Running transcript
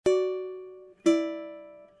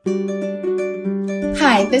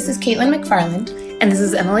Hi, this is Caitlin McFarland. And this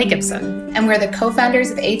is Emily Gibson. And we're the co-founders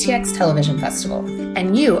of ATX Television Festival.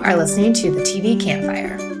 And you are listening to the TV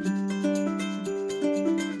Campfire.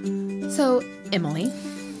 So, Emily.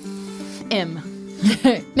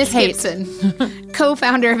 Miss Gibson.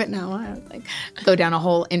 Co-founder of it. No, I would go down a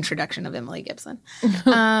whole introduction of Emily Gibson.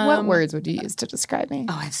 What words would you use to describe me?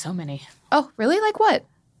 Oh, I have so many. Oh, really? Like what?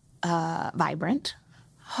 Vibrant.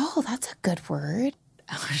 Oh, that's a good word.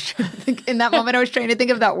 In that moment, I was trying to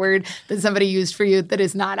think of that word that somebody used for you that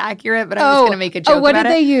is not accurate, but I was going to make a joke what about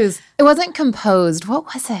did they use? It wasn't composed.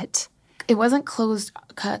 What was it? It wasn't closed.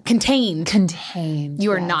 Contained. Contained.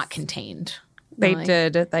 You are not contained. They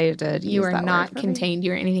did. You are not contained.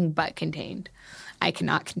 You are anything but contained. I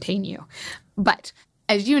cannot contain you. But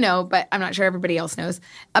as you know, but I'm not sure everybody else knows,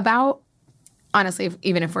 honestly,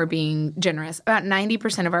 even if we're being generous, about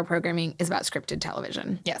 90% of our programming is about scripted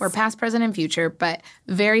television. Yes. We're past, present, and future, but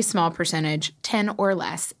very small percentage, 10 or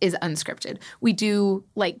less, is unscripted. We do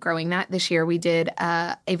like growing that. This year we did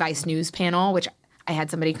a Vice News panel, which I had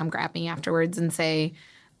somebody come grab me afterwards and say,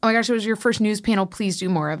 oh my gosh, it was your first news panel. Please do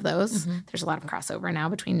more of those. Mm-hmm. There's a lot of crossover now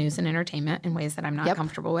between news and entertainment in ways that I'm not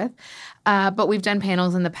comfortable with. But we've done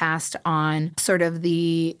panels in the past on sort of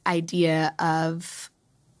the idea of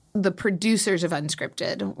the producers of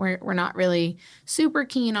unscripted. We're not really super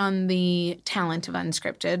keen on the talent of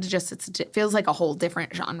unscripted. Just it feels like a whole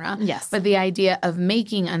different genre. Yes. But the idea of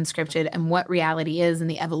making unscripted and what reality is and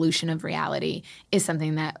the evolution of reality is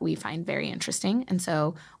something that we find very interesting. And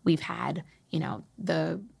so we've had,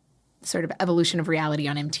 the sort of evolution of reality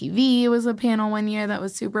on MTV was a panel one year that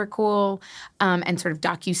was super cool. And sort of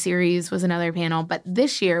docuseries was another panel. But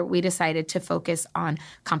this year we decided to focus on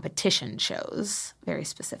competition shows very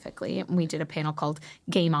specifically. And we did a panel called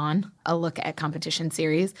Game On, a look at competition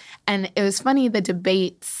series. And it was funny, the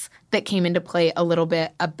debates that came into play a little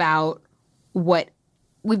bit about what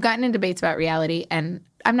we've gotten in debates about reality. And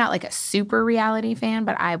I'm not like a super reality fan,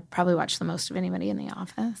 but I probably watch the most of anybody in The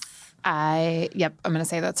Office. I'm going to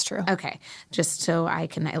say that's true. Okay, just so I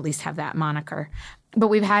can at least have that moniker. But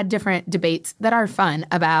we've had different debates that are fun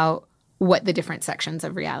about what the different sections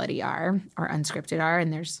of reality are or unscripted are,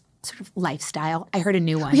 and there's sort of lifestyle. I heard a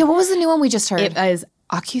new one. Yeah, what was the new one we just heard? It was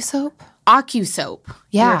OcuSoap? OcuSoap.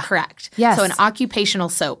 Yeah. You're correct. Yes. So an occupational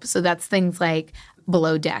soap. So that's things like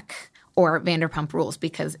Below Deck or Vanderpump Rules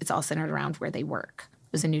because it's all centered around where they work.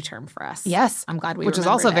 Was a new term for us. Yes. I'm glad we Which is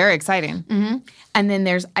also that. very exciting. Mm-hmm. And then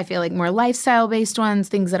there's, I feel like, more lifestyle-based ones,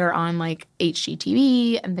 things that are on, like,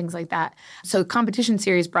 HGTV and things like that. So competition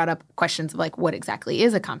series brought up questions of, like, what exactly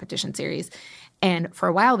is a competition series? And for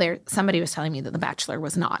a while there, somebody was telling me that The Bachelor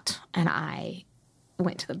was not. And I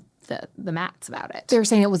went to the mats about it. They were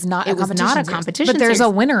saying it was not a competition competition but there's series. A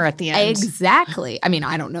winner at the end. Exactly. I mean,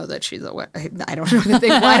 I don't know that she's a winner. I don't know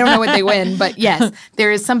that I don't know what they win, but yes,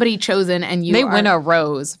 there is somebody chosen and they win a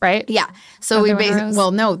rose, right? Yeah. So we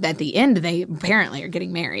basically, no, at the end they apparently are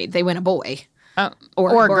getting married. They win a boy.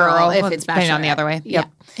 Or girl if it's Bachelor. On the other way. Yep.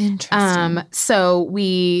 Yeah. Interesting. So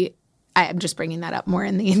I'm just bringing that up more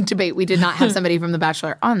in the debate. We did not have somebody from The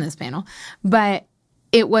Bachelor on this panel, but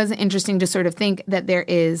it was interesting to sort of think that there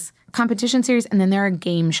is competition series and then there are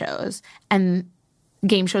game shows. And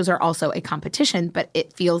game shows are also a competition, but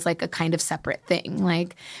it feels like a kind of separate thing,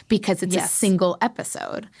 like because it's a single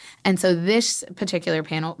episode. And so this particular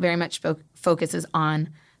panel very much focuses on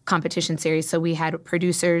competition series. So we had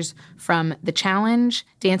producers from The Challenge,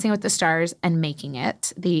 Dancing with the Stars, and Making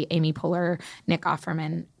It, the Amy Poehler, Nick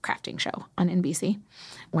Offerman crafting show on NBC.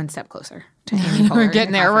 One step closer to Amy Poehler. We're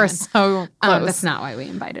getting there. We're so close. That's not why we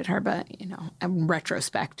invited her, but, in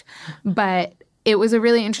retrospect. But it was a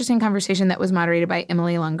really interesting conversation that was moderated by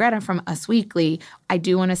Emily Longretta from Us Weekly. I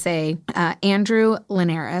do want to say Andrew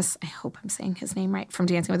Linares, I hope I'm saying his name right, from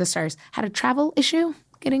Dancing with the Stars, had a travel issue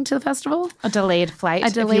getting to the festival. A delayed flight,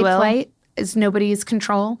 A delayed flight is nobody's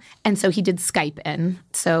control. And so he did Skype in.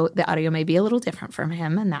 So the audio may be a little different from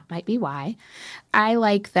him, and that might be why. I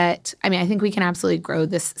like that. I mean, I think we can absolutely grow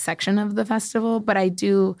this section of the festival, but I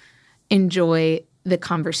do enjoy the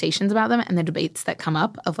conversations about them and the debates that come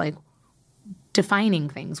up of, like, defining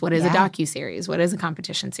things. What is a docuseries? What is a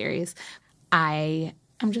competition series?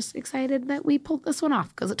 I'm just excited that we pulled this one off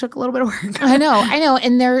because it took a little bit of work. I know.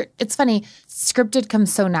 And it's funny. Scripted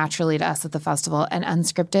comes so naturally to us at the festival, and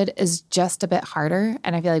unscripted is just a bit harder.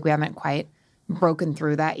 And I feel like we haven't quite broken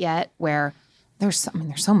through that yet, where there's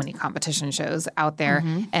so many competition shows out there,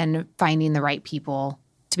 and finding the right people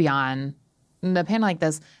to be on a panel like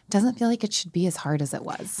this doesn't feel like it should be as hard as it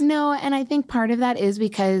was. No, and I think part of that is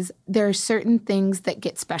because there are certain things that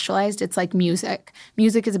get specialized. It's like music.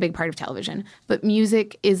 Music is a big part of television, but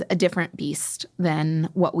music is a different beast than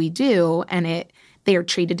what we do, and they are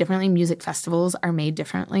treated differently. Music festivals are made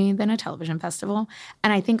differently than a television festival.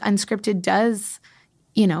 And I think Unscripted does,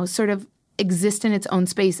 sort of exist in its own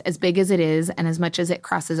space as big as it is and as much as it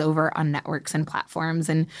crosses over on networks and platforms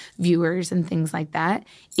and viewers and things like that.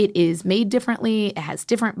 It is made differently. It has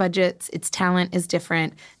different budgets. Its talent is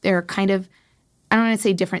different. There are kind of, I don't want to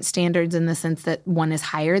say different standards in the sense that one is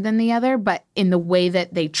higher than the other, but in the way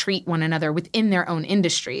that they treat one another within their own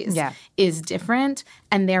industries is different.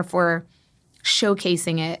 And therefore,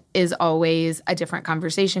 showcasing it is always a different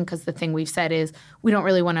conversation because the thing we've said is we don't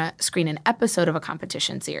really want to screen an episode of a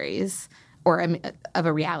competition series or of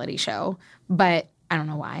a reality show, but I don't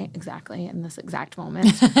know why exactly in this exact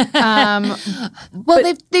moment.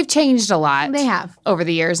 Well, they've changed a lot. They have over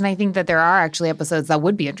the years, and I think that there are actually episodes that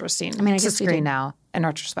would be interesting I to screen now in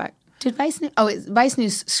retrospect. Did Vice News? Vice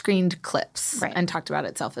News screened clips and talked about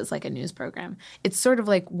itself as like a news program. It's sort of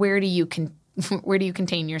like where do you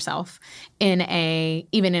contain yourself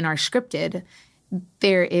even in our scripted?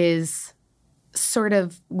 There is sort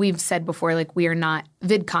of, we've said before, like we are not,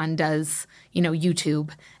 VidCon does, YouTube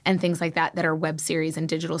and things like that are web series and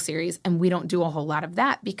digital series. And we don't do a whole lot of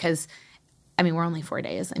that because, we're only 4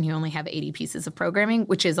 days and you only have 80 pieces of programming,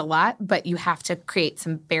 which is a lot, but you have to create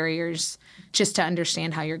some barriers just to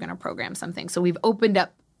understand how you're going to program something. So we've opened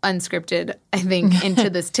up Unscripted, I think, into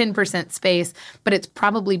this 10% space, but it's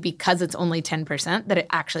probably because it's only 10% that it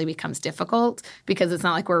actually becomes difficult because it's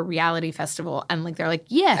not like we're a reality festival and like they're like,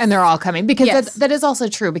 yes. And they're all coming because that is also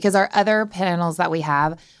true because our other panels that we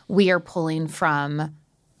have, we are pulling from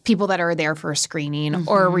people that are there for a screening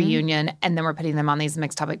or a reunion, and then we're putting them on these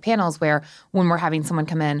mixed topic panels where when we're having someone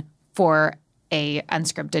come in for a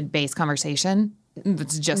unscripted based conversation,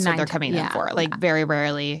 that's just what they're coming in for. Like very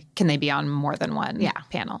rarely can they be on more than one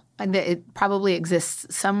panel. And it probably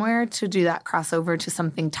exists somewhere to do that crossover to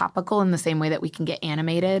something topical in the same way that we can get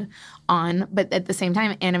animated on. But at the same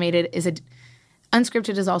time,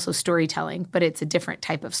 unscripted is also storytelling, but it's a different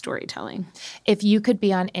type of storytelling. If you could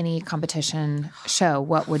be on any competition show,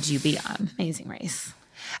 what would you be on? Amazing Race.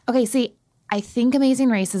 Okay, see, I think Amazing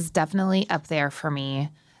Race is definitely up there for me,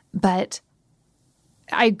 but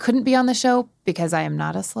I couldn't be on the show because I am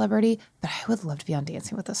not a celebrity, but I would love to be on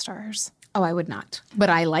Dancing with the Stars. Oh, I would not. But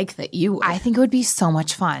I like that you would. I think it would be so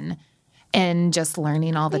much fun and just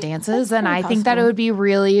learning all the dances. And I think that it would be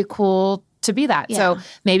really cool to be that. Yeah. So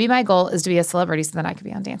maybe my goal is to be a celebrity so then I could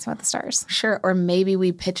be on Dancing with the Stars. Sure. Or maybe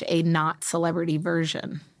we pitch a not celebrity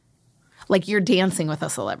version. Like you're dancing with a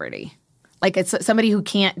celebrity. Like it's somebody who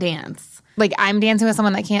can't dance. Like I'm dancing with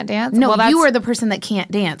someone that can't dance? No, you are the person that can't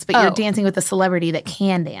dance, but you're dancing with a celebrity that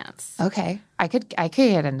can dance. Okay. I could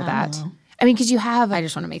get into that. Because you have... I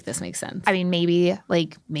just want to make this make sense. Maybe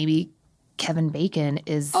Kevin Bacon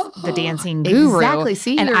is the dancing guru. Exactly.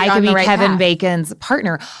 See, and I could be Kevin Bacon's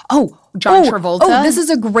partner. John Travolta. Oh, this is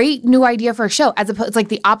a great new idea for a show. As opposed, it's like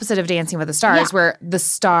the opposite of Dancing with the Stars, where the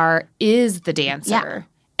star is the dancer. Yeah.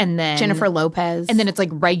 And then Jennifer Lopez. And then it's like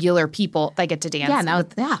regular people that get to dance.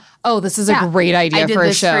 Yeah. Oh, this is a great idea for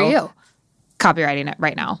a show. I did this for you. Copywriting it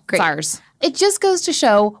right now. Great. It's ours. It just goes to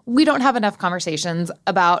show we don't have enough conversations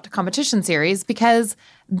about competition series because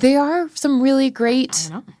there are some really great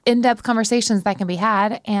in-depth conversations that can be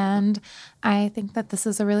had. And I think that this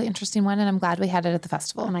is a really interesting one, and I'm glad we had it at the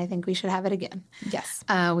festival. And I think we should have it again. Yes.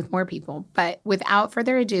 With more people. But without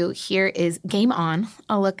further ado, here is Game On,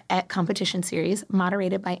 a look at competition series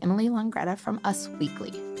moderated by Emily Longretta from Us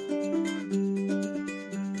Weekly.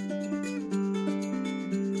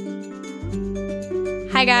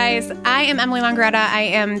 Hi guys, I am Emily Longretta. I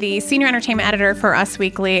am the senior entertainment editor for Us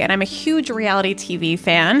Weekly, and I'm a huge reality TV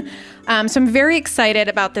fan. So I'm very excited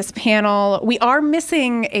about this panel. We are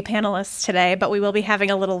missing a panelist today, but we will be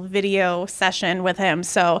having a little video session with him.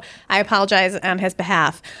 So I apologize on his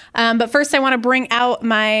behalf. But first I want to bring out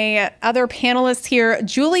my other panelists here,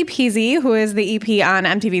 Julie Peasy, who is the EP on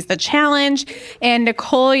MTV's The Challenge, and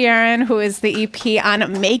Nicole Yaron, who is the EP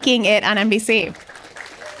on Making It on NBC.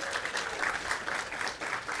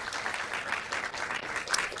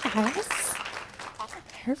 Yes.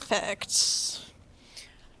 Perfect.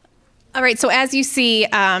 All right, so as you see,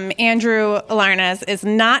 Andrew Alarnez is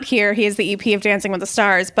not here. He is the EP of Dancing with the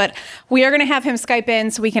Stars, but we are going to have him Skype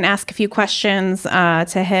in so we can ask a few questions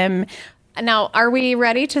to him. Now, are we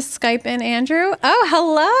ready to Skype in Andrew? Oh,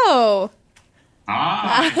 hello.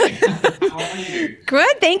 Hi. How are you?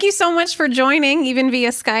 Good. Thank you so much for joining, even via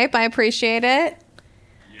Skype. I appreciate it.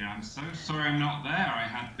 Yeah, I'm so sorry I'm not there. I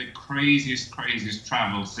had the craziest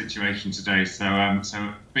travel situation today.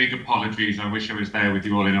 So big apologies. I wish I was there with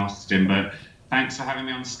you all in Austin, but thanks for having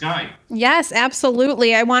me on Skype. Yes,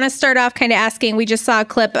 absolutely. I want to start off kind of asking, we just saw a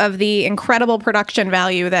clip of the incredible production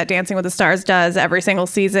value that Dancing with the Stars does every single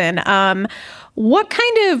season. What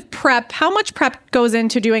kind of prep, how much prep goes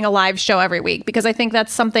into doing a live show every week? Because I think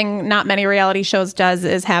that's something not many reality shows does,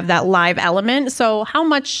 is have that live element. So how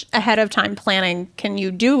much ahead of time planning can you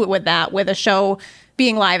do with that, with a show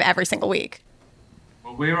being live every single week?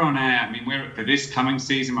 Well, we're on air. I mean, we're for this coming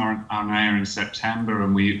season. We're on air in September,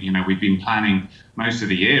 and we've been planning most of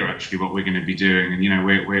the year actually what we're going to be doing, and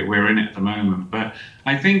we're in it at the moment. But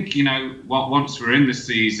I think once we're in the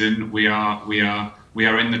season, we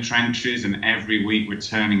are in the trenches, and every week we're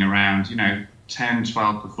turning around 10,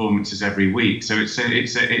 12 performances every week. So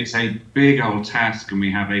it's a big old task, and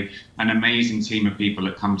we have an amazing team of people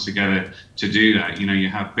that come together to do that. You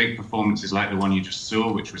have big performances like the one you just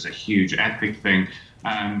saw, which was a huge epic thing.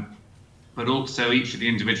 But also each of the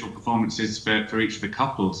individual performances for each of the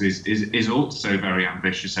couples is also very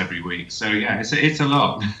ambitious every week. So yeah, it's a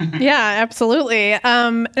lot. Yeah, absolutely.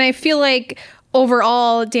 And I feel like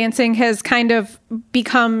overall, dancing has kind of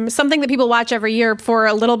become something that people watch every year for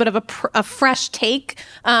a little bit of a fresh take.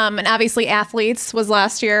 And obviously Athletes was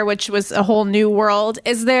last year, which was a whole new world.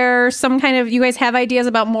 Is there some kind of, you guys have ideas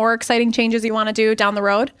about more exciting changes you want to do down the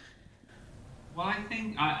road? Well,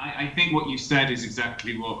 I think what you said is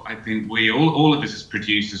exactly what I think all of us as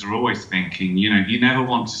producers are always thinking. You never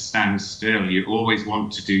want to stand still. You always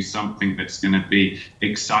want to do something that's going to be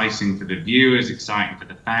exciting for the viewers, exciting for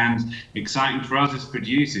the fans, exciting for us as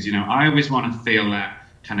producers. I always want to feel that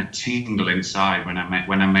kind of tingle inside when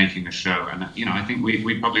I'm making a show. And I think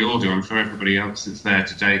we probably all do. I'm sure everybody else that's there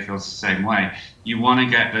today feels the same way. You want to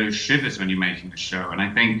get those shivers when you're making a show. And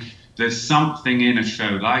I think there's something in a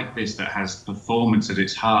show like this that has performance at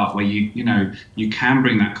its heart, where you can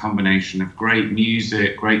bring that combination of great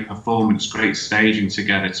music, great performance, great staging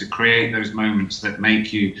together to create those moments that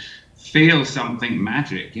make you feel something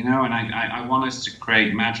magic, and I want us to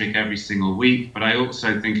create magic every single week. But I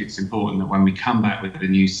also think it's important that when we come back with the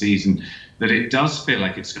new season, that it does feel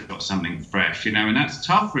like it's got something fresh, and that's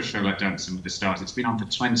tough for a show like Dancing with the Stars. It's been on for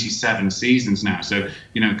 27 seasons now. So,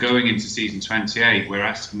 going into season 28, we're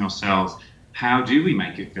asking ourselves, how do we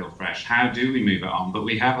make it feel fresh? How do we move it on? But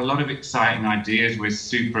we have a lot of exciting ideas. We're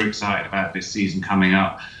super excited about this season coming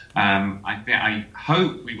up. I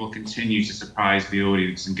hope we will continue to surprise the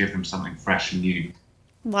audience and give them something fresh and new.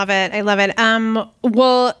 Love it. I love it.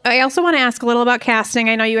 Well, I also want to ask a little about casting.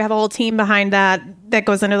 I know you have a whole team behind that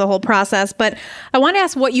goes into the whole process, but I want to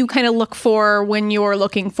ask what you kind of look for when you're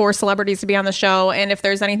looking for celebrities to be on the show, and if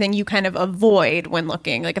there's anything you kind of avoid when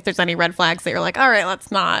looking, like if there's any red flags that you're like, all right,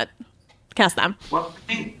 let's not cast them. Well,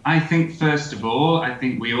 I think first of all, I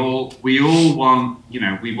think we all want,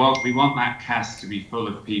 we want that cast to be full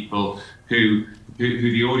of people who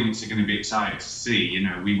the audience are going to be excited to see.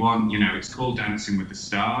 We want, it's called Dancing with the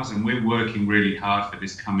Stars, and we're working really hard for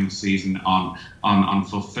this coming season on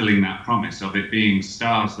fulfilling that promise of it being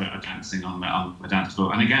stars that are dancing on the dance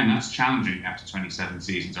floor. And again, that's challenging after 27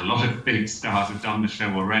 seasons. A lot of big stars have done the show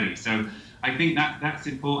already. So I think that's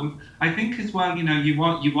important. I think as well, you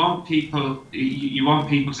want people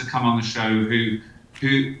to come on the show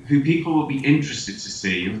who people will be interested to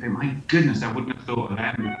see. You'll think, my goodness, I wouldn't have thought of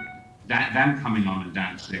them coming on and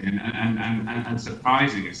dancing and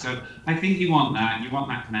surprising us. So I think you want that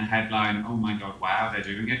kind of headline, oh my God, wow, they're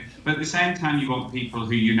doing it. But at the same time, you want people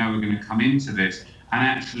who are going to come into this and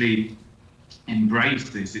actually embrace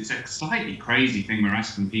this. It's a slightly crazy thing we're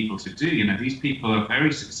asking people to do. These people are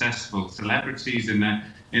very successful celebrities in their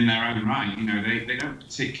own right. They don't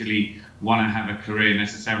particularly want to have a career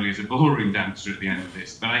necessarily as a ballroom dancer at the end of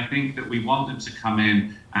this. But I think that we want them to come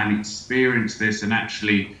in and experience this and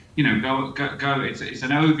actually, go. It's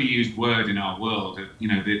an overused word in our world,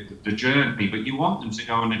 the journey. But you want them to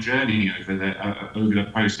go on a journey over the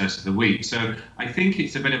process of the week. So I think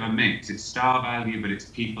it's a bit of a mix. It's star value, but it's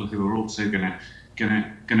people who are also gonna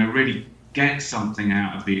really get something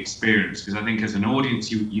out of the experience. Because I think as an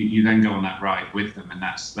audience, you then go on that ride with them, and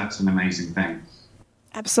that's an amazing thing.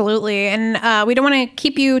 Absolutely. And we don't want to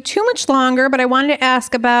keep you too much longer, but I wanted to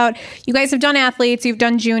ask about, you guys have done Athletes, you've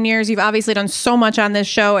done Juniors, you've obviously done so much on this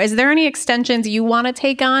show. Is there any extensions you want to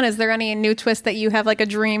take on? Is there any new twist that you have, like a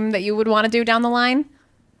dream that you would want to do down the line?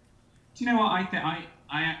 Do you know what?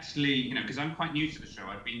 I actually, you know, because I'm quite new to the show.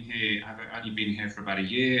 I've only been here for about a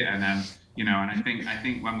year, and you know, and I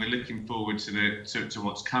think when we're looking forward to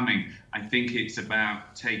what's coming, I think it's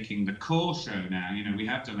about taking the core show now. You know, we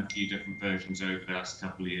have done a few different versions over the last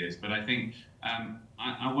couple of years, but I think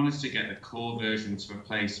I want us to get the core version to a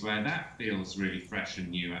place where that feels really fresh and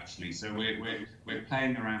new, actually. So we're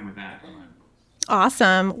playing around with that at the moment.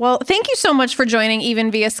 Awesome. Well, thank you so much for joining, even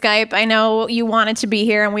via Skype. I know you wanted to be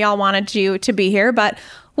here, and we all wanted you to be here, but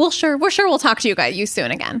we're sure we'll talk to you soon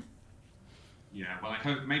again. Yeah, well, I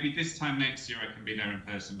hope maybe this time next year I can be there in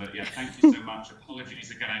person. But yeah, thank you so much. Apologies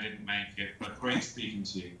again, I didn't make it, but great speaking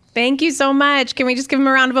to you. Thank you so much. Can we just give him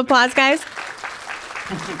a round of applause, guys?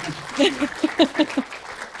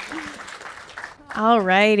 All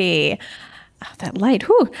righty. Oh, that light.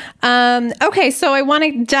 Whew. Okay, so I want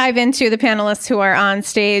to dive into the panelists who are on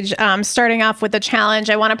stage. Starting off with the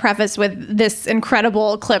challenge, I want to preface with this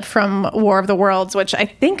incredible clip from War of the Worlds, which I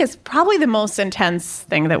think is probably the most intense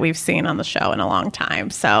thing that we've seen on the show in a long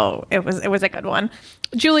time. So it was a good one.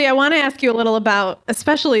 Julie, I want to ask you a little about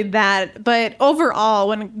especially that, but overall,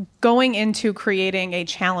 when going into creating a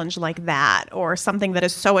challenge like that or something that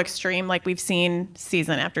is so extreme like we've seen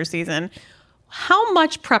season after season, how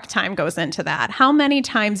much prep time goes into that? How many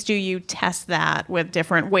times do you test that with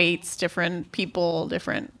different weights, different people,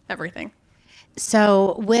 different everything?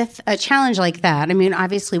 So with a challenge like that, I mean,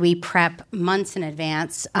 obviously we prep months in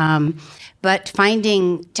advance, but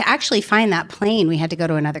to actually find that plane, we had to go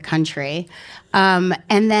to another country.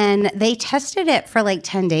 And then they tested it for like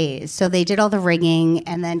 10 days. So they did all the rigging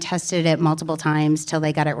and then tested it multiple times till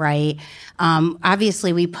they got it right.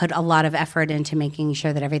 Obviously, we put a lot of effort into making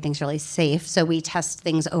sure that everything's really safe. So we test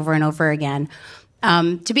things over and over again.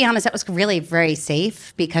 To be honest, that was really very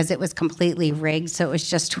safe because it was completely rigged, so it was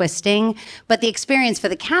just twisting. But the experience for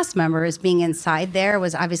the cast members being inside there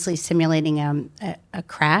was obviously simulating a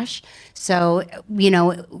crash. So, you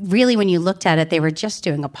know, really when you looked at it, they were just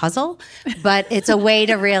doing a puzzle, but it's a way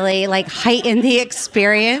to really like heighten the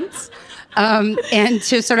experience. And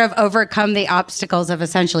to sort of overcome the obstacles of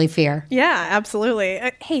essentially fear. Yeah, absolutely.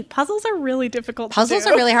 Hey, puzzles are really difficult Puzzles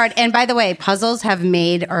are really hard. And by the way, puzzles have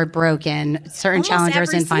made or broken certain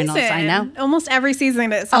challengers in finals. I know. Almost every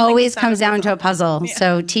season. Always comes down to a puzzle. Yeah.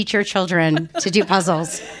 So teach your children to do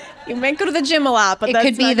puzzles. You might go to the gym a lot, but it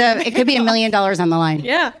could be $1 million on the line.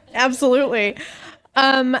 Yeah, absolutely.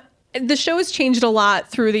 The show has changed a lot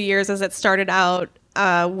through the years as it started out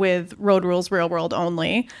with Road Rules, Real World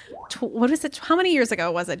only. What is it? How many years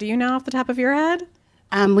ago was it? Do you know off the top of your head?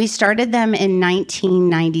 We started them in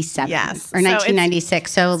 1997. Yes. Or 1996.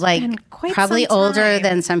 So like probably older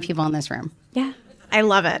than some people in this room. Yeah. I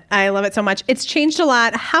love it. I love it so much. It's changed a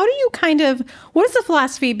lot. How do you what is the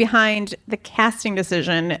philosophy behind the casting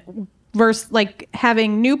decision versus like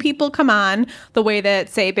having new people come on the way that,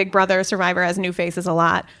 say, Big Brother Survivor has new faces a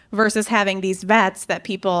lot versus having these vets that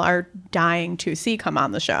people are dying to see come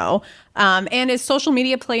on the show? And is social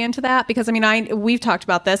media play into that? Because, I mean, we've talked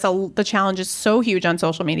about this. The challenge is so huge on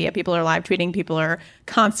social media. People are live tweeting. People are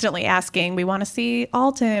constantly asking, we want to see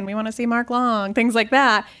Alton. We want to see Mark Long, things like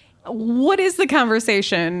that. What is the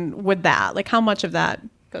conversation with that? Like, how much of that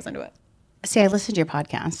goes into it? See, I listened to your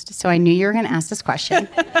podcast, so I knew you were going to ask this question.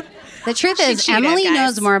 The truth is, Emily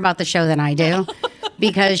knows more about the show than I do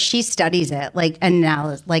because she studies it, like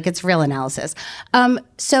it's real analysis.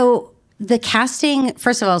 So the casting,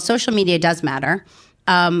 first of all, social media does matter.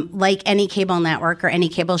 Like any cable network or any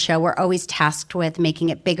cable show, we're always tasked with making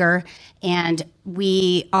it bigger. And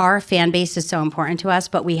our fan base is so important to us,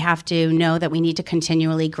 but we have to know that we need to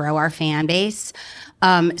continually grow our fan base.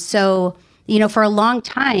 You know, for a long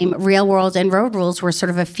time, Real World and Road Rules were sort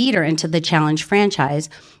of a feeder into the Challenge franchise.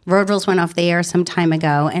 Road Rules went off the air some time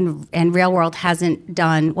ago, and Real World hasn't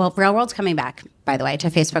done... Well, Real World's coming back, by the way, to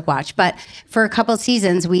Facebook Watch. But for a couple of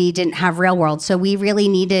seasons, we didn't have Real World. So we really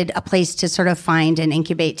needed a place to sort of find and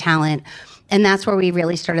incubate talent. And that's where we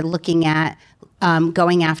really started looking at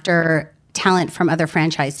going after talent from other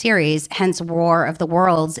franchise series. Hence, War of the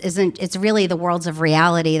Worlds it's really the worlds of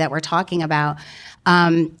reality that we're talking about.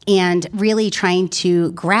 And really trying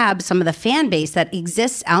to grab some of the fan base that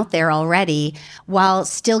exists out there already while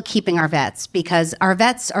still keeping our vets, because our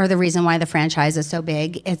vets are the reason why the franchise is so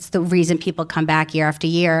big. It's the reason people come back year after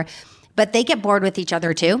year, but they get bored with each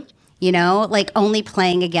other too. You know, like only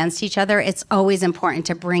playing against each other. It's always important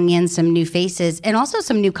to bring in some new faces and also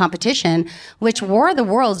some new competition, which War of the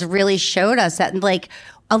Worlds really showed us that, like,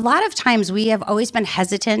 a lot of times we have always been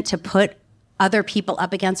hesitant to put other people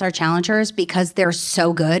up against our challengers because they're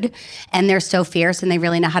so good and they're so fierce and they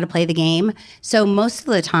really know how to play the game. So most of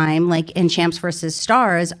the time, like in Champs versus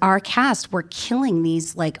Stars, our cast were killing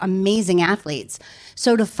these like amazing athletes.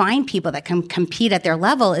 So to find people that can compete at their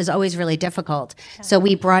level is always really difficult. So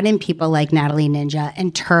we brought in people like Natalie Ninja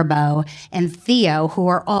and Turbo and Theo, who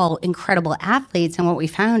are all incredible athletes. And what we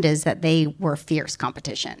found is that they were fierce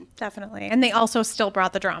competition. Definitely. And they also still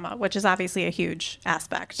brought the drama, which is obviously a huge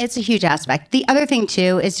aspect. It's a huge aspect. The other thing,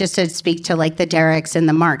 too, is just to speak to like the Derricks and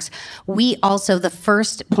the Marks. We also, the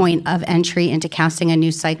first point of entry into casting a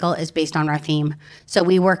new cycle is based on our theme. So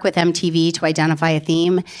we work with MTV to identify a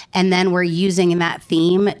theme, and then we're using that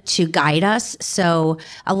theme to guide us. So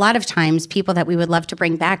a lot of times, people that we would love to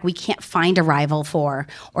bring back, we can't find a rival for,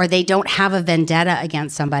 or they don't have a vendetta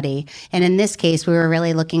against somebody. And in this case, we were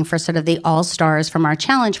really looking for sort of the all-stars from our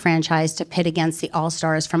Challenge franchise to pit against the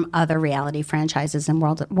all-stars from other reality franchises in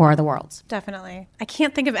War of the Worlds. Definitely. I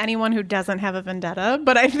can't think of anyone who doesn't have a vendetta,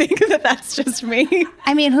 but I think that that's just me.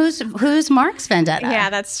 I mean, who's Mark's vendetta? Yeah,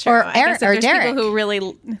 that's true. Or Derrick. People who really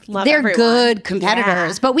love They're everyone. good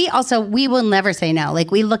competitors, but we will never say no.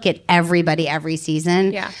 Like we look at everybody every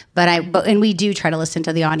season. Yeah. And we do try to listen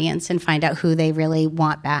to the audience and find out who they really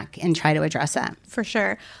want back and try to address that. For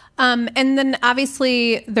sure. And then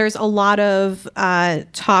obviously there's a lot of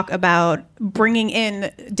talk about bringing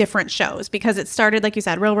in different shows because it started, like you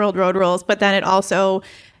said, Real World Road Rules, but then it also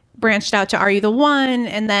branched out to Are You the One?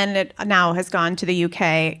 And then it now has gone to the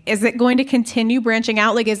UK. Is it going to continue branching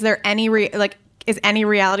out? Like, is there any is any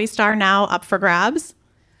reality star now up for grabs?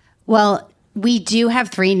 Well, we do have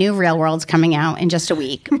 3 new Real Worlds coming out in just a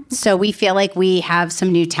week. So we feel like we have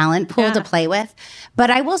some new talent pool to play with. But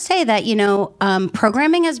I will say that,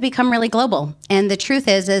 programming has become really global. And the truth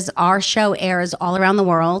is our show airs all around the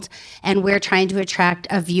world. And we're trying to attract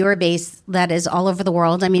a viewer base that is all over the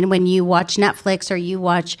world. I mean, when you watch Netflix or you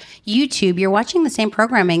watch YouTube, you're watching the same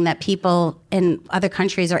programming that people in other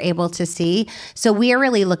countries are able to see. So we are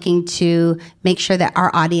really looking to make sure that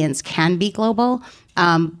our audience can be global.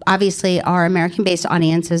 Obviously, our American-based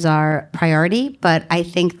audience is our priority, but I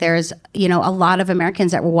think there's, a lot of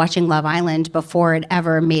Americans that were watching Love Island before it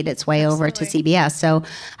ever made its way over to CBS. So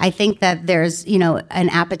I think that there's, an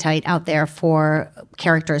appetite out there for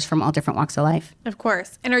characters from all different walks of life. Of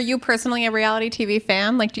course. And are you personally a reality TV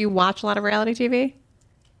fan? Like, do you watch a lot of reality TV?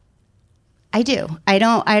 I do. I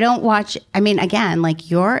don't watch. I mean, again, like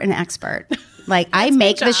you're an expert. Like I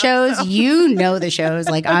make the shows, so. You know the shows.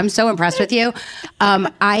 Like I'm so impressed with you.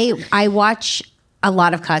 I watch a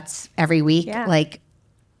lot of cuts every week, like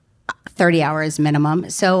 30 hours minimum.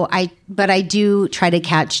 So but I do try to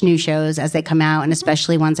catch new shows as they come out, and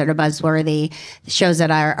especially ones that are buzzworthy, shows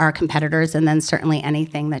that are our competitors, and then certainly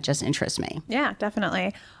anything that just interests me. Yeah,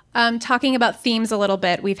 definitely. Talking about themes a little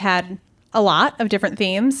bit, we've had a lot of different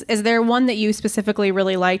themes. Is there one that you specifically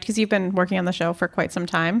really liked because you've been working on the show for quite some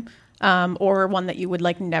time? Or one that you would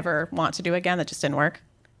never want to do again that just didn't work?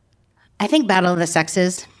 I think Battle of the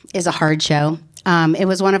Sexes is a hard show. It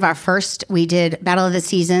was one of our first. We did Battle of the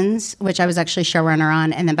Seasons, which I was actually showrunner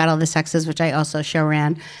on, and then Battle of the Sexes, which I also show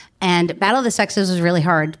ran. And Battle of the Sexes was really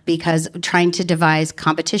hard because trying to devise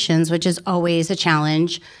competitions, which is always a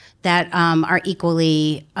challenge, that are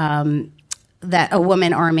equally that a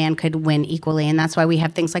woman or a man could win equally. And that's why we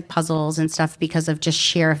have things like puzzles and stuff because of just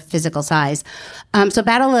sheer physical size. So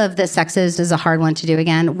Battle of the Sexes is a hard one to do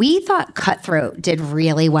again. We thought Cutthroat did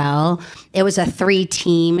really well. It was a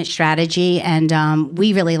 3-team strategy, and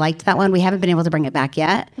we really liked that one. We haven't been able to bring it back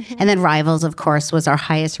yet. Mm-hmm. And then Rivals, of course, was our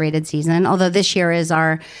highest rated season. Although this year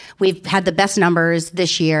we've had the best numbers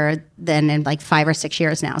this year than in 5 or 6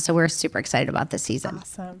 years now. So we're super excited about this season.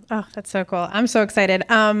 Awesome. Oh, that's so cool. I'm so excited.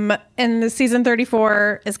 And the season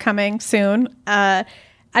 34 is coming soon. I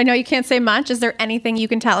know you can't say much. Is there anything you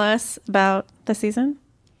can tell us about the season?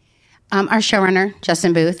 Our showrunner,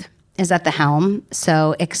 Justin Booth, is at the helm,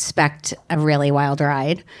 so expect a really wild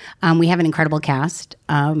ride. We have an incredible cast.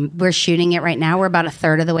 We're shooting it right now. We're about a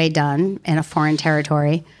third of the way done in a foreign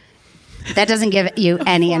territory. That doesn't give you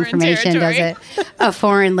any information, does it? A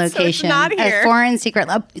foreign location. So it's not here. A foreign secret.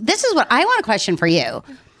 This is what I want a question for you.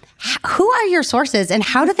 Who are your sources and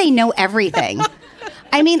how do they know everything?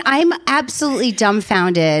 I mean, I'm absolutely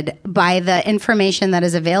dumbfounded by the information that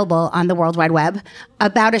is available on the World Wide Web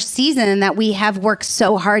about a season that we have worked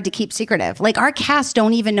so hard to keep secretive. Our cast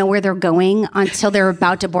don't even know where they're going until they're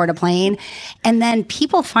about to board a plane. And then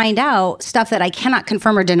people find out stuff that I cannot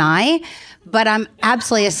confirm or deny, but I'm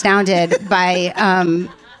absolutely astounded by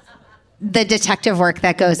the detective work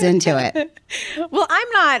that goes into it. Well, I'm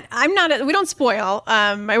not, we don't spoil.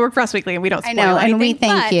 I work for Us Weekly and we don't spoil I know, anything, and we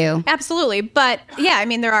thank you. Absolutely. But yeah, I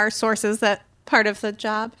mean, there are sources that part of the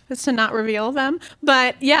job is to not reveal them.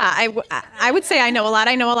 But yeah, I would say I know a lot.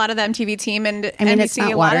 I know a lot of the MTV team, and I mean, NBC, it's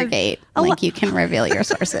not Watergate. You can reveal your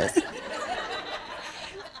sources.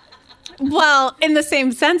 Well, in the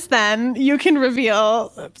same sense, then you can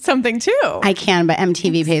reveal something too. I can, but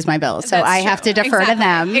MTV pays my bills, so I have to defer to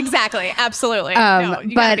them. Exactly, absolutely.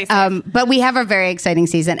 But we have a very exciting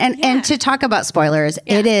season, and to talk about spoilers,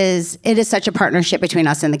 it is such a partnership between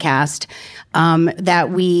us and the cast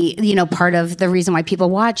that we, part of the reason why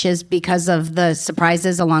people watch is because of the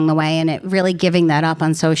surprises along the way, and it really giving that up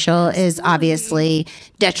on social is obviously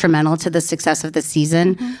detrimental to the success of the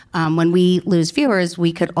season. When we lose viewers,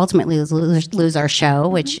 we could ultimately lose our show,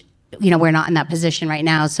 which we're not in that position right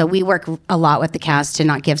now. So we work a lot with the cast to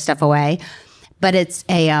not give stuff away, but it's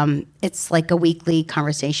like a weekly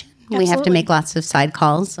conversation. Absolutely. We have to make lots of side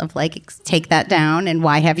calls of take that down and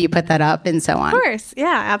why have you put that up and so on. Of course.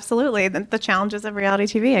 Yeah, absolutely. The challenges of reality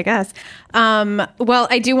TV, I guess. Well,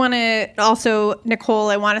 I do want to also, Nicole,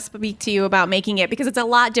 I want to speak to you about making it because it's a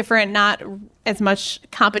lot different, not as much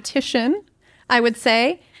competition, I would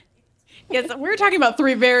say. Yes, we're talking about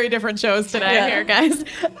 3 very different shows today here, guys.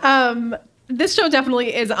 This show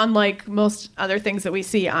definitely is unlike most other things that we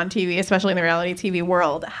see on TV, especially in the reality TV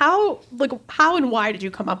world. How and why did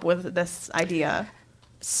you come up with this idea?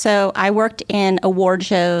 So I worked in award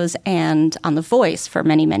shows and on The Voice for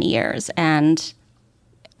many, many years. And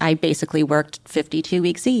I basically worked 52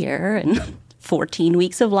 weeks a year and 14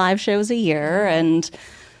 weeks of live shows a year and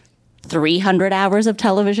 300 hours of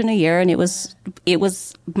television a year. And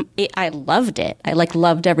I loved it. I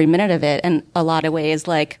loved every minute of it. And a lot of ways,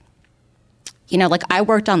 I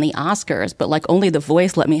worked on the Oscars, but only The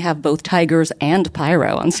Voice let me have both Tigers and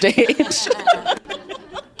Pyro on stage. Shout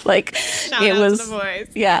out to The Voice.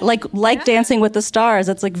 Yeah, Dancing with the Stars.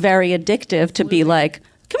 It's very addictive to be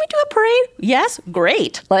can we do a parade? Yes,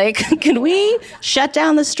 great. Can we shut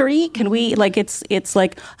down the street? Can we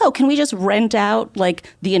can we just rent out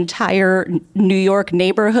the entire New York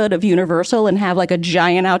neighborhood of Universal and have a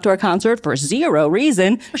giant outdoor concert for zero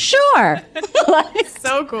reason? Sure.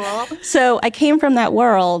 So cool. So I came from that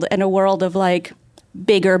world and a world of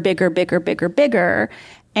bigger, bigger, bigger, bigger, bigger.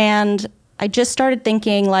 And I just started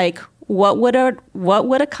thinking what would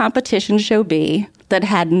a competition show be that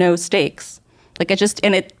had no stakes?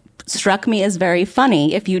 And it struck me as very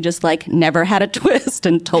funny if you just never had a twist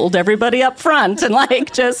and told everybody up front and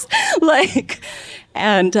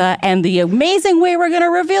and the amazing way we're going to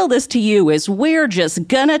reveal this to you is we're just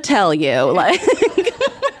gonna tell you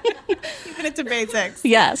Keeping it to basics.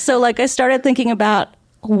 Yeah. So I started thinking about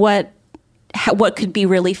what could be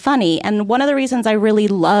really funny. And one of the reasons I really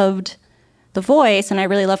loved The Voice and I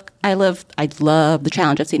love The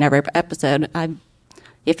Challenge. I've seen every episode.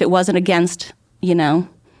 If it wasn't against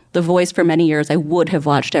The Voice for many years, I would have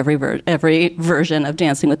watched every version of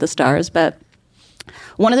Dancing with the Stars. But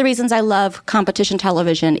one of the reasons I love competition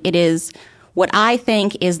television, it is what I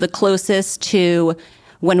think is the closest to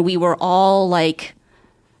when we were all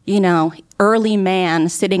early man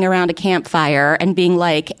sitting around a campfire and being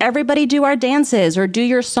everybody do our dances or do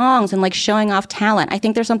your songs and showing off talent. I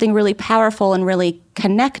think there's something really powerful and really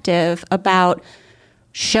connective about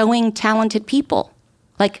showing talented people.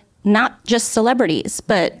 Not just celebrities,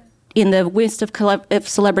 but in the midst of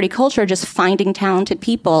celebrity culture, just finding talented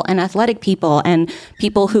people and athletic people and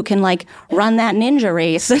people who can run that ninja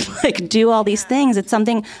race and do all these things. It's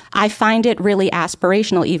something I find it really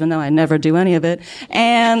aspirational, even though I never do any of it.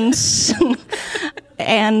 And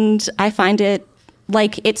and I find it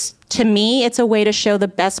to me, it's a way to show the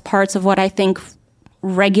best parts of what I think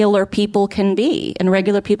regular people can be and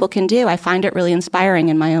regular people can do. I find it really inspiring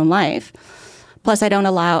in my own life. Plus, I don't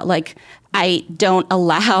allow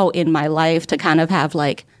in my life to kind of have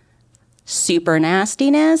super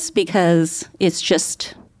nastiness because it's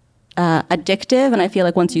just addictive. And I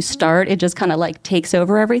feel once you start, it just kind of takes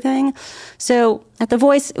over everything. So at The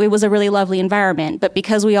Voice, it was a really lovely environment. But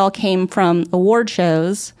because we all came from award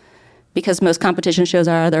shows, because most competition shows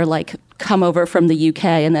are either come over from the UK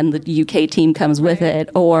and then the UK team comes with it,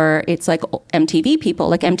 or it's MTV people.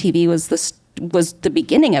 MTV was the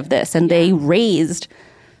beginning of this, and they raised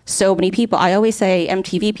so many people. I always say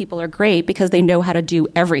MTV people are great because they know how to do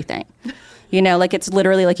everything. It's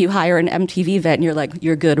literally you hire an MTV vet and you're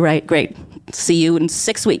you're good, right? Great. See you in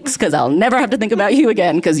 6 weeks because I'll never have to think about you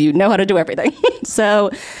again because you know how to do everything.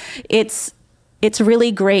 So it's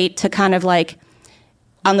really great to kind of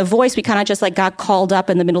on The Voice, we kind of just got called up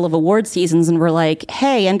in the middle of award seasons and we're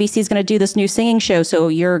hey, NBC's going to do this new singing show, so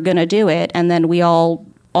you're going to do it. And then we all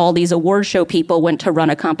all these award show people went to run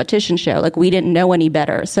a competition show. Like, we didn't know any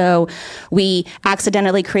better. So we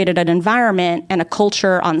accidentally created an environment and a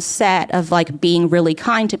culture on set of like being really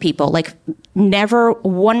kind to people. Like, never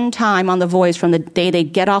one time on The Voice from the day they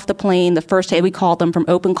get off the plane, the first day we called them from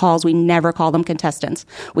open calls, we never call them contestants.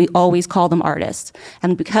 We always call them artists.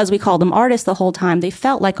 And because we called them artists the whole time, they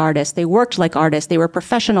felt like artists. They worked like artists. They were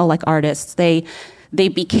professional like artists. They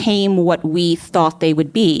became what we thought they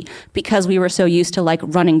would be because we were so used to like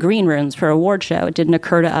running green rooms for award show. It didn't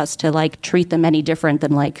occur to us to like treat them any different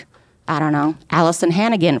than like, I don't know, Allison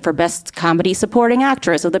Hannigan for Best Comedy Supporting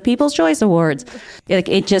Actress of the People's Choice Awards.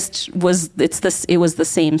 It was the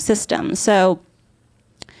same system. So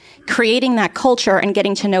creating that culture and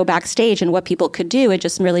getting to know backstage and what people could do, it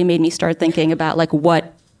just really made me start thinking about like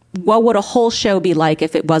what would a whole show be like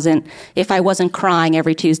if I wasn't crying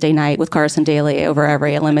every Tuesday night with Carson Daly over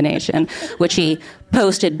every elimination, which he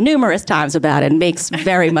posted numerous times about and makes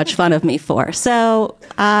very much fun of me for. So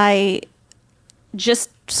I just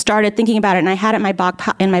started thinking about it, and I had it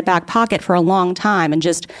in my back pocket for a long time, and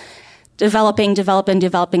just developing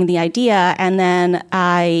the idea. And then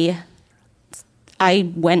I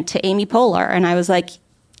went to Amy Poehler, and I was like,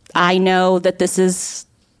 I know that this is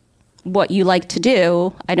what you like to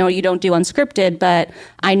do. I know you don't do unscripted, but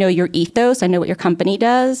I know your ethos. I know what your company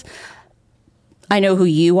does. I know who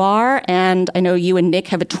you are, and I know you and Nick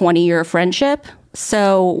have a 20-year friendship.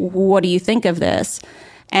 So what do you think of this?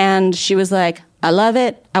 And she was like, I love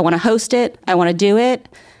it. I want to host it. I want to do it.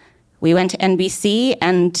 We went to NBC,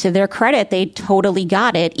 and to their credit, they totally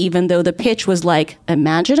got it, even though the pitch was like,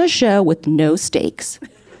 imagine a show with no stakes.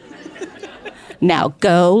 Now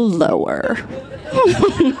go lower.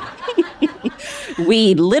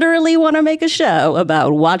 We literally want to make a show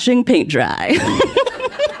about watching paint dry.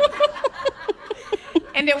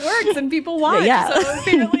 And it works, and people watch. Yeah. So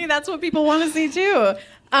apparently that's what people want to see too.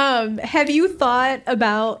 Have you thought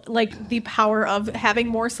about like the power of having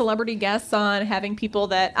more celebrity guests on, having people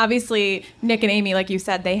that obviously Nick and Amy, like you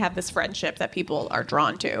said, they have this friendship that people are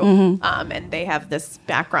drawn to, and they have this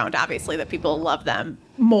background, obviously, that people love them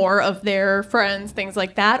more of their friends, things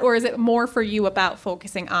like that? Or is it more for you about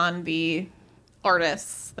focusing on the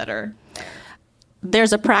artists that are there?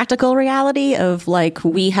 There's a practical reality of like,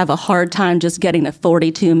 we have a hard time just getting to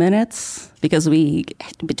 42 minutes because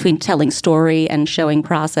between telling story and showing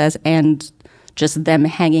process and just them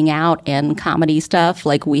hanging out and comedy stuff,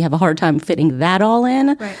 like we have a hard time fitting that all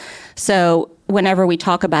in. Right. So whenever we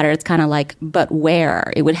talk about it, it's kind of like, but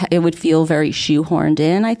where? It would feel very shoehorned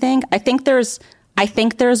in, I think. I think there's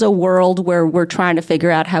a world where we're trying to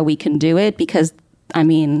figure out how we can do it because, I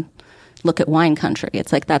mean, look at Wine Country.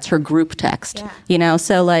 It's like that's her group text, you know?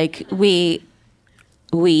 So like we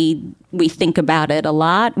think about it a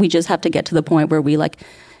lot. We just have to get to the point where we like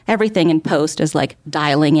everything in post is like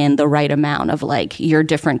dialing in the right amount of like your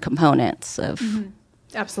different components of. Mm-hmm.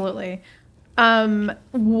 Absolutely.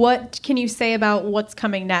 What can you say about what's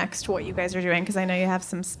coming next, what you guys are doing? Because I know you have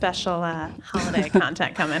some special holiday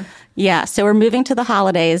content coming. Yeah. So we're moving to the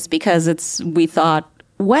holidays because we thought,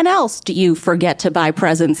 when else do you forget to buy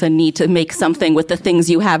presents and need to make something with the things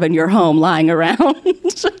you have in your home lying around?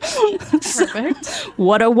 Perfect.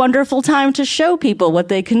 What a wonderful time to show people what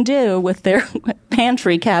they can do with their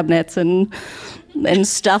pantry cabinets and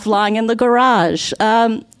stuff lying in the garage.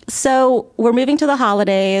 So we're moving to the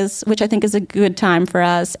holidays, which I think is a good time for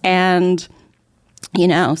us. And, you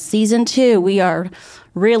know, season 2, we are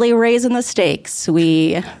really raising the stakes.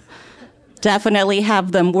 We definitely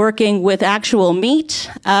have them working with actual meat.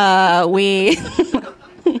 We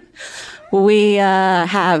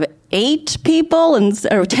have 8 people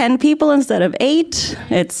or 10 people instead of 8.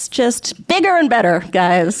 It's just bigger and better,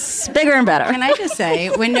 guys. Bigger and better. Can I just say,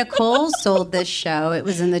 when Nicole sold this show, it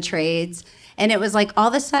was in the trades, and it was like all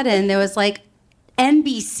of a sudden there was like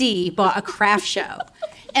NBC bought a craft show.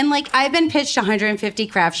 And like I've been pitched 150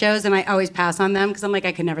 craft shows, and I always pass on them because I'm like,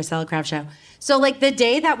 I could never sell a craft show. So like the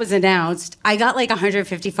day that was announced, I got like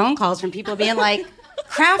 150 phone calls from people being like,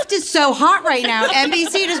 craft is so hot right now.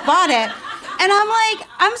 NBC just bought it. And I'm like,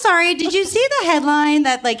 I'm sorry, did you see the headline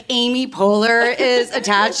that like Amy Poehler is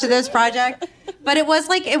attached to this project? But it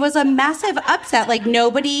was a massive upset. Like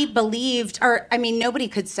nobody believed, nobody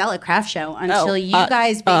could sell a craft show until you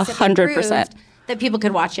guys basically 100%. Proved that people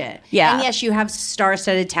could watch it. Yeah. And yes, you have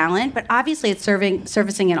star-studded talent, but obviously it's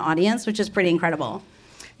servicing an audience, which is pretty incredible.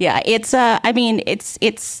 Yeah, it's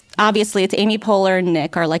obviously it's Amy Poehler and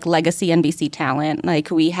Nick are like legacy NBC talent. Like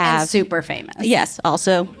we have and super famous. Yes,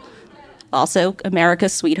 also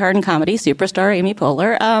America's sweetheart and comedy superstar Amy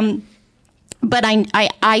Poehler. But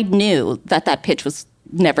I knew that pitch was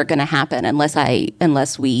never going to happen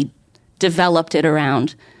unless we developed it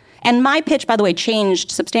around. And my pitch, by the way,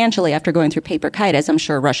 changed substantially after going through Paper Kite, as I'm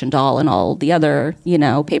sure Russian Doll and all the other,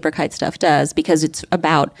 Paper Kite stuff does, because it's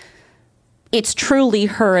truly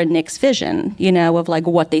her and Nick's vision, of like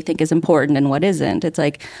what they think is important and what isn't. It's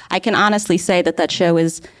like, I can honestly say that show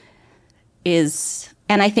is,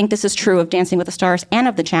 and I think this is true of Dancing with the Stars and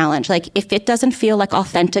of The Challenge. Like, if it doesn't feel like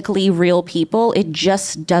authentically real people, it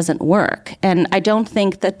just doesn't work. And I don't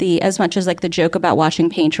think that as much as like the joke about watching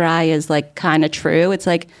paint dry is like kind of true, it's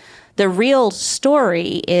like the real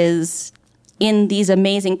story is in these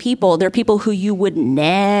amazing people. They're people who you would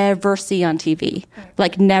never see on TV,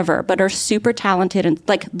 like never, but are super talented. And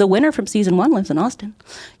like the winner from season 1 lives in Austin.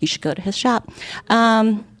 You should go to his shop.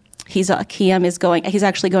 He's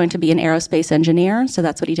actually going to be an aerospace engineer, so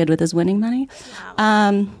that's what he did with his winning money.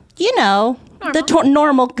 Wow.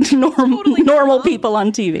 Normal people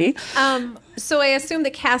on TV. So I assume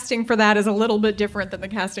the casting for that is a little bit different than the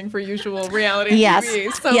casting for usual reality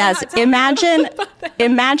TV. So yes.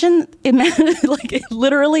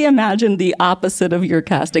 Literally imagine the opposite of your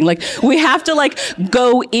casting. Like, we have to like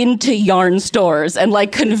go into yarn stores and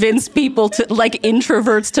like convince people to like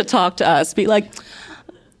introverts to talk to us. Be like,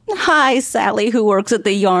 "Hi, Sally, who works at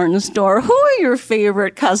the yarn store. Who are your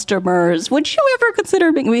favorite customers? Would you ever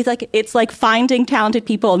consider being?" It's like finding talented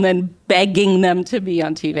people and then begging them to be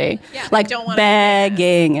on TV. Yeah, like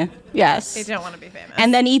begging. Yes. They don't want to be famous.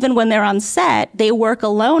 And then even when they're on set, they work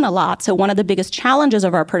alone a lot. So one of the biggest challenges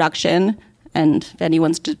of our production, and if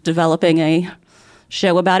anyone's developing a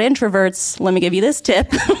show about introverts, let me give you this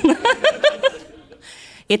tip.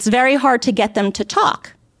 It's very hard to get them to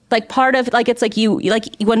talk. Like part of, like, it's like you, like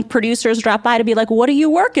when producers drop by to be like, "What are you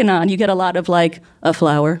working on?" You get a lot of like, "A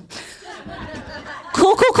flower."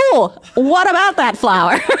 Cool. What about that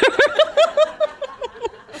flower?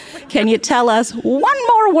 Can you tell us one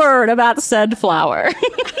more word about said flower?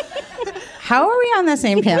 How are we on the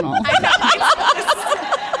same panel?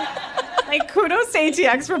 Like, kudos to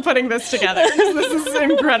ATX for putting this together. This is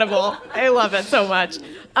incredible. I love it so much.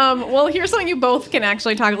 Well, here's something you both can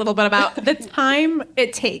actually talk a little bit about. The time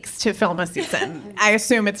it takes to film a season. I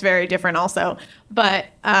assume it's very different also. But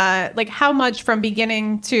like, how much from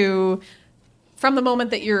beginning to, from the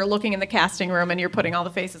moment that you're looking in the casting room and you're putting all the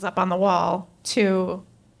faces up on the wall to,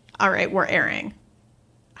 all right, we're airing.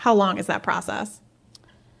 How long is that process?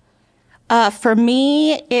 For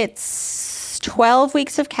me, it's 12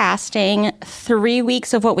 weeks of casting, 3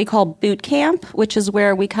 weeks of what we call boot camp, which is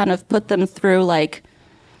where we kind of put them through like,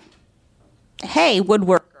 "Hey,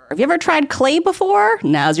 woodworker, have you ever tried clay before?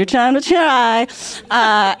 Now's your time to try."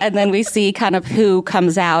 And then we see kind of who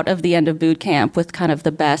comes out of the end of boot camp with kind of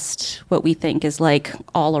the best, what we think is like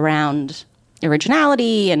all around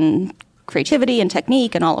originality and creativity and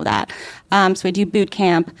technique and all of that. So we do boot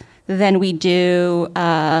camp. Then we do,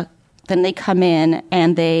 then they come in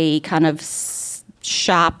and they kind of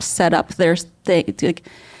set up their thing. Like,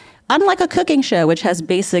 unlike a cooking show, which has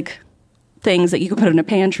basic things that you can put in a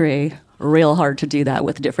pantry, real hard to do that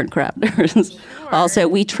with different crafters. Sure. Also,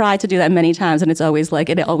 we try to do that many times, and it's always like,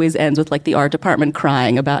 it always ends with like the art department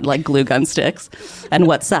crying about like glue gun sticks and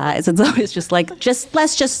what size. It's always just like,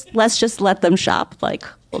 let's just let them shop. Like,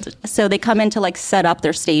 so they come in to like set up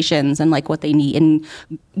their stations and like what they need and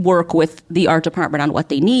work with the art department on what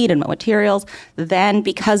they need and what materials. Then,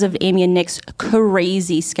 because of Amy and Nick's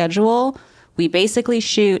crazy schedule, we basically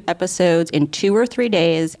shoot episodes in 2 or 3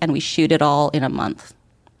 days, and we shoot it all in a month.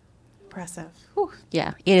 Impressive. Whew.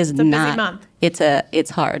 Yeah, it is it's a not. Busy month. It's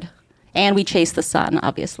hard, and we chase the sun,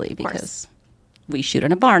 obviously, because we shoot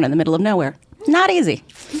in a barn in the middle of nowhere. Not easy.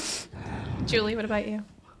 Julie, what about you?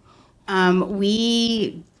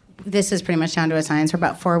 This is pretty much down to a science. We're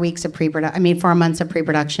about 4 weeks of 4 months of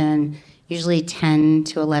pre-production, usually 10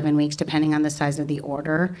 to 11 weeks, depending on the size of the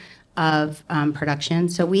order of production.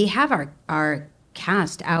 So we have our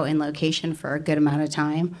cast out in location for a good amount of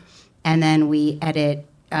time, and then we edit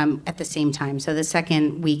at the same time. So the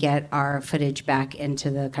second we get our footage back into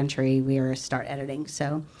the country, we start editing.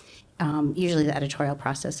 So usually the editorial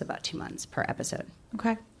process about 2 months per episode.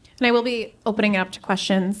 Okay. And I will be opening it up to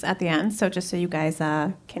questions at the end. So just so you guys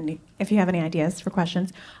can, if you have any ideas for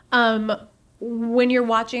questions. When you're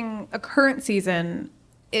watching a current season,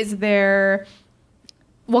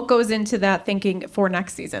 what goes into that thinking for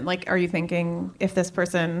next season? Like, are you thinking if this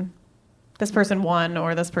person won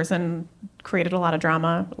or this person created a lot of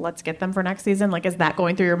drama, let's get them for next season? Like, is that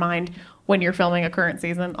going through your mind when you're filming a current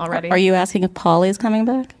season already? Are you asking if Pauly is coming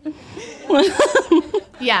back?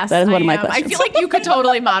 Yes. That is one of my questions. I feel like you could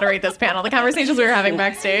totally moderate this panel. The conversations we were having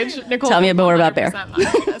backstage, Nicole. Tell me more about Bear.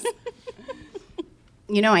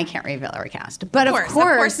 I can't reveal our cast. But of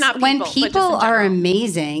course not people, when but just people in are general.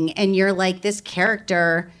 amazing and you're like, this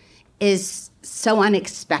character is so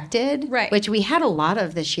unexpected, Right. which we had a lot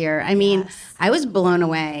of this year. I mean, I was blown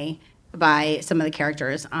away by some of the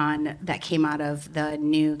characters that came out of the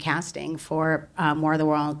new casting for War of the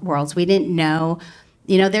Worlds. We didn't know,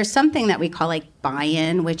 there's something that we call like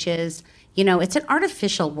buy-in, which is, it's an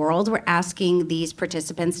artificial world we're asking these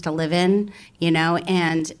participants to live in,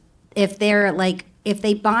 and if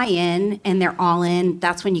they buy in and they're all in,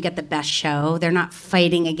 that's when you get the best show. They're not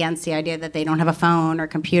fighting against the idea that they don't have a phone or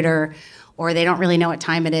computer or they don't really know what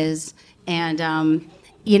time it is. And,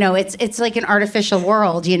 it's like an artificial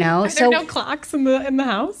world, Are there no clocks in the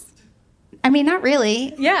house? I mean, not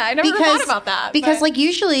really. Yeah, I never thought about that. Because but- like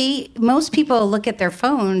usually most people look at their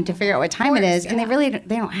phone to figure out what time it is, and they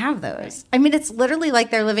don't have those. I mean, it's literally like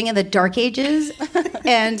they're living in the dark ages,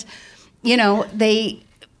 and they,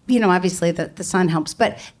 obviously the sun helps,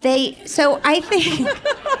 but so I think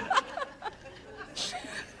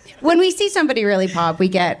when we see somebody really pop, we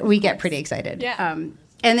get pretty excited. Yeah.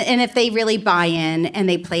 And if they really buy in and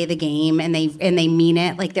they play the game and they mean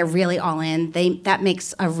it, like they're really all in, that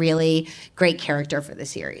makes a really great character for the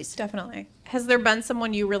series. Definitely. Has there been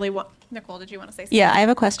someone you really want? Nicole, did you want to say something? Yeah, I have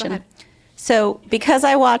a Go question. ahead. So, because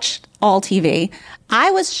I watched all TV,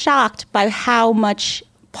 I was shocked by how much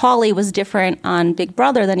Paulie was different on Big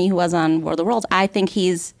Brother than he was on War of the Worlds. I think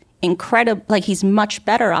he's incredible. Like, he's much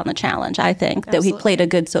better on the challenge, I think, that he played a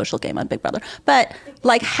good social game on Big Brother. But,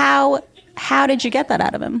 like, how did you get that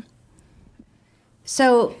out of him?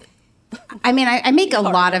 So, I mean, I make a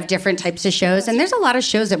lot of different types of shows, and there's a lot of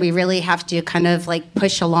shows that we really have to kind of like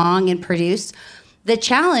push along and produce. The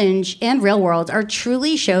Challenge and Real World are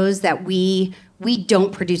truly shows that we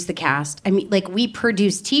don't produce the cast. I mean, like we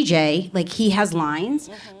produce TJ, like he has lines,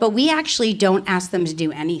 but we actually don't ask them to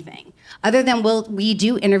do anything other than we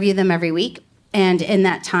do interview them every week. And in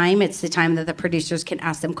that time, it's the time that the producers can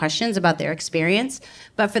ask them questions about their experience.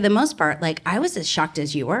 But for the most part, like I was as shocked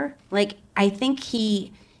as you were. Like I think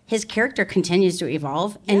his character continues to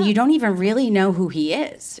evolve, and you don't even really know who he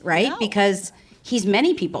is, right? No. Because he's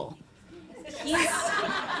many people.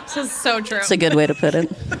 This is so true. That's a good way to put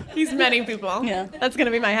it. He's many people. Yeah. That's going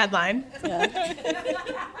to be my headline. Yeah.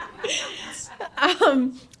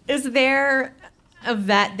 Is there a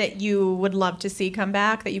vet that you would love to see come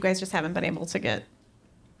back that you guys just haven't been able to get?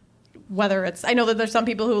 Whether it's, I know that there's some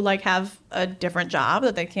people who like have a different job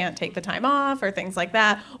that they can't take the time off or things like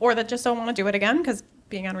that, or that just don't want to do it again because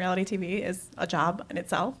being on reality TV is a job in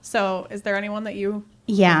itself. So is there anyone that you...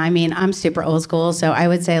 Yeah, I mean, I'm super old school, so I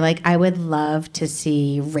would say, like, I would love to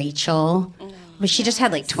see Rachel. But she just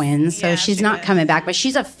had, like, twins, so she's not coming back. But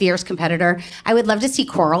she's a fierce competitor. I would love to see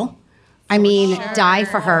Coral. I mean, die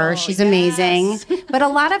for her. She's amazing. But a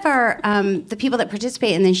lot of our, the people that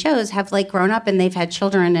participate in these shows have, like, grown up and they've had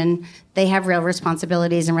children and they have real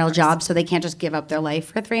responsibilities and real jobs, so they can't just give up their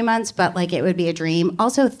life for 3 months. But, like, it would be a dream.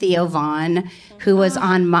 Also, Theo Vaughn, who was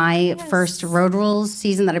on my first Road Rules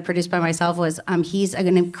season that I produced by myself, was he's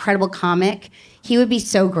an incredible comic. He would be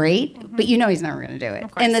so great, but you know he's never going to do it.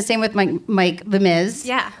 And the same with Mike The Miz.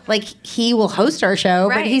 Yeah. Like, he will host our show,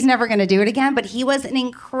 but he's never going to do it again. But he was an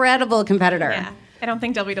incredible competitor. Yeah. I don't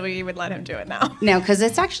think WWE would let him do it now. No, because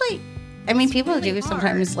it's actually, I mean, people do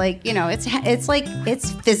sometimes, like, you know, it's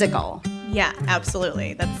physical. Yeah,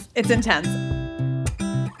 absolutely. It's intense.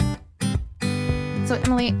 So,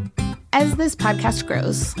 Emily, as this podcast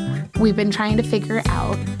grows, we've been trying to figure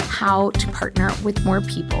out how to partner with more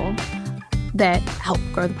people that help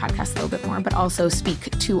grow the podcast a little bit more, but also speak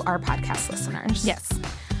to our podcast listeners. Yes.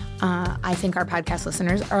 I think our podcast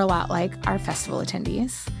listeners are a lot like our festival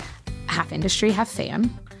attendees. Half industry, half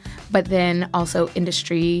fan. But then also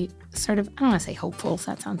industry sort of, I don't want to say hopefuls,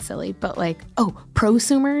 that sounds silly, but like,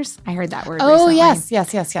 prosumers. I heard that word recently. Yes.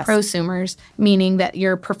 Prosumers, meaning that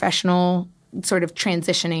you're professional, sort of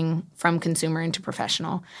transitioning from consumer into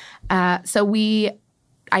professional.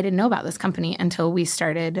 I didn't know about this company until we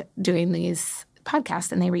started doing these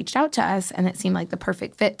podcasts, and they reached out to us, and it seemed like the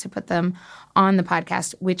perfect fit to put them on the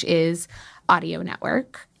podcast, which is Audio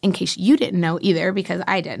Network. In case you didn't know either, because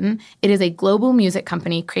I didn't, it is a global music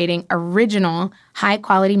company creating original,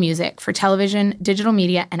 high-quality music for television, digital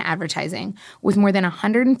media, and advertising, with more than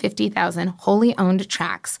 150,000 wholly owned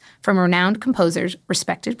tracks from renowned composers,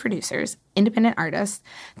 respected producers, independent artists.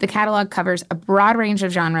 The catalog covers a broad range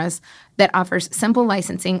of genres that offers simple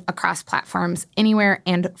licensing across platforms anywhere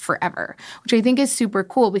and forever, which I think is super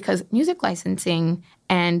cool because music licensing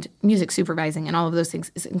and music supervising and all of those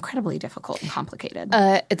things is incredibly difficult and complicated.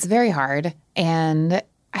 It's very hard. And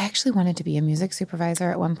I actually wanted to be a music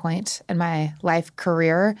supervisor at one point in my life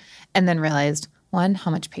career and then realized, one,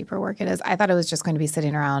 how much paperwork it is. I thought it was just going to be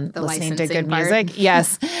sitting around listening to good part. music.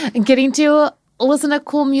 Yes. Getting to listen to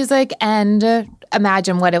cool music and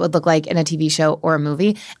imagine what it would look like in a TV show or a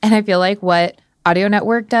movie. And I feel like what Audio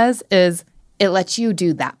Network does is it lets you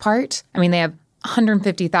do that part. I mean, they have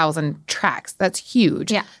 150,000 tracks. That's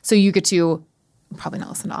huge. Yeah. So you get to, probably not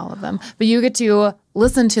listen to all of them, but you get to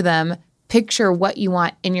listen to them, picture what you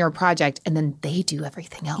want in your project, and then they do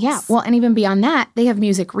everything else. Yeah. Well, and even beyond that, they have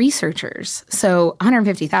music researchers. So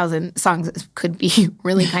 150,000 songs could be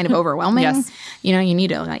really kind of overwhelming. Yes. You know, you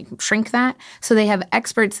need to like shrink that. So they have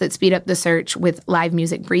experts that speed up the search with live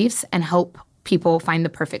music briefs and help people find the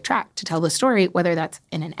perfect track to tell the story, whether that's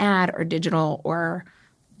in an ad or digital or,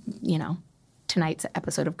 you know, tonight's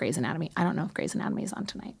episode of Grey's Anatomy. I don't know if Grey's Anatomy is on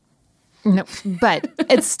tonight. No, but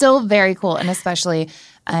it's still very cool. And especially,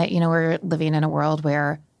 you know, we're living in a world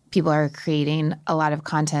where people are creating a lot of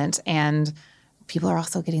content and people are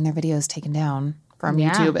also getting their videos taken down from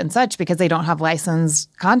YouTube and such because they don't have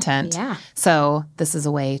licensed content. Yeah. So this is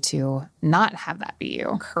a way to not have that be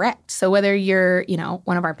you. Correct. So whether you're, you know,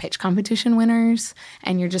 one of our pitch competition winners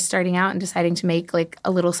and you're just starting out and deciding to make like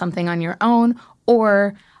a little something on your own,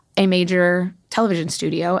 or a major television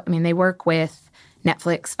studio, I mean, they work with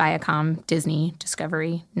Netflix, Viacom, Disney,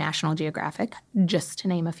 Discovery, National Geographic, just to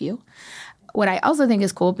name a few. What I also think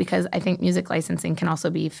is cool, because I think music licensing can also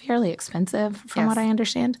be fairly expensive from what I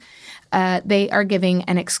understand, they are giving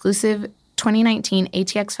an exclusive 2019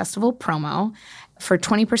 ATX Festival promo for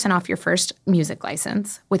 20% off your first music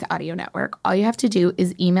license with Audio Network. All you have to do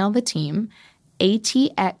is email the team,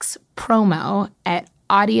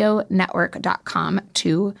 atxpromo@audionetwork.com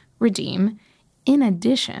to redeem. In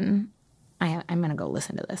addition, I'm going to go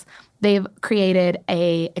listen to this. They've created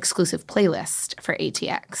a exclusive playlist for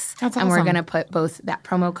ATX. That's And we're awesome. going to put both that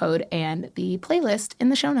promo code and the playlist in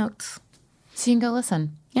the show notes. So you can go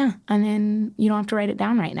listen. Yeah. And then you don't have to write it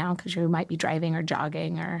down right now because you might be driving or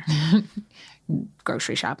jogging or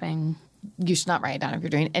grocery shopping. You should not write it down if you're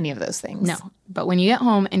doing any of those things. No. But when you get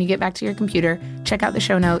home and you get back to your computer, check out the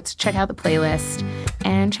show notes, check out the playlist,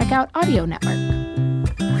 and check out Audio Network.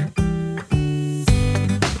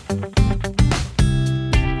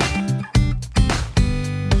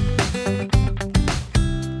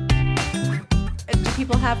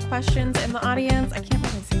 People have questions in the audience. I can't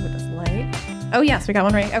really see with this light. Oh, yes, we got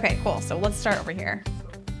one right. Okay, cool. So let's start over here.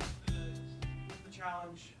 The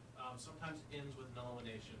challenge sometimes ends with an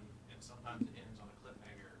elimination and sometimes it ends on a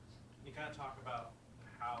cliffhanger. Can you kind of talk about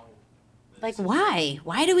how... Like, why?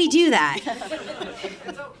 Why do we do that? It's okay,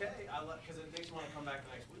 because it makes you want to come back the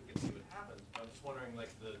next week and see what happens. But I'm just wondering, like,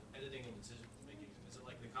 the editing and decision making, is it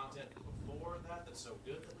like the content before that that's so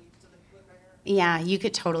good that leads to the cliffhanger? Yeah, you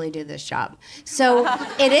could totally do this job. So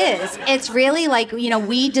it is. It's really like, you know,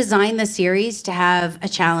 we designed the series to have a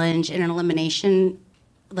challenge and an elimination.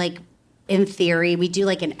 Like, in theory, we do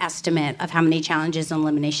like an estimate of how many challenges and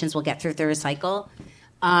eliminations we'll get through a cycle.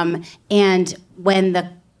 And when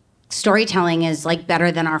the storytelling is like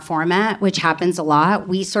better than our format, which happens a lot,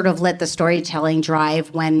 we sort of let the storytelling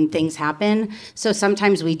drive when things happen. So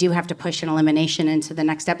sometimes we do have to push an elimination into the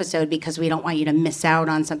next episode because we don't want you to miss out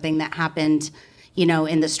on something that happened, you know,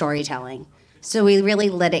 in the storytelling. So we really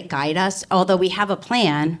let it guide us. Although we have a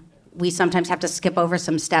plan, we sometimes have to skip over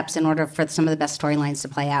some steps in order for some of the best storylines to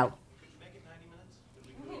play out.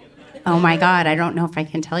 Oh my God, I don't know if I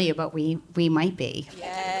can tell you, but we might be.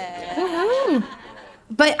 Yeah.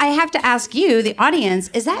 But I have to ask you, the audience,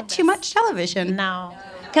 is that too much television? No.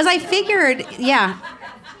 Because I figured, yeah.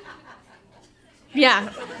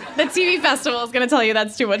 Yeah. The TV festival is going to tell you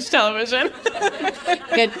that's too much television.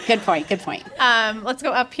 Good point. Let's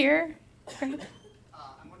go up here. I'm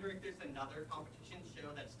wondering if there's another competition show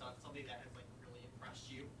that's done something that has like really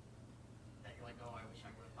impressed you. That you're like, oh, I wish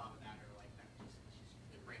I would have thought of that, or like that was just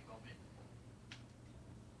a great moment.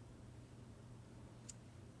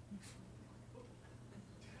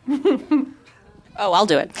 Oh, I'll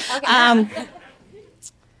do it. Okay.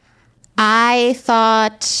 I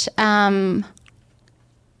thought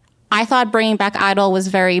bringing back Idol was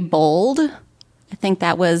very bold. I think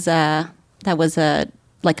that was a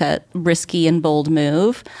risky and bold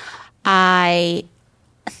move. I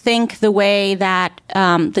think the way that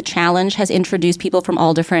the challenge has introduced people from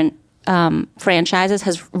all different franchises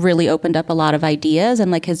has really opened up a lot of ideas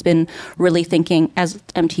and like has been really thinking, as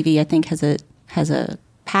MTV I think has a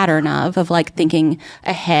pattern of like thinking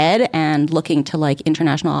ahead and looking to like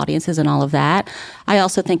international audiences and all of that. I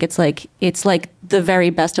also think it's like the very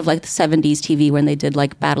best of like the 70s TV when they did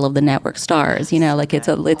like Battle of the Network Stars, you know, like it's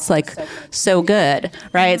like so good,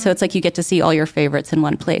 right? So it's like you get to see all your favorites in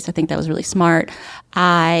one place. I think that was really smart.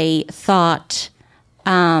 I thought,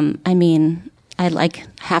 I like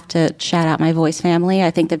have to shout out my Voice family. I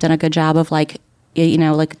think they've done a good job of like, you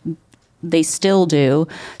know, like they still do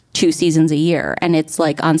 2 seasons a year, and it's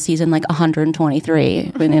like on season like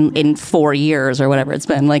 123 in 4 years or whatever it's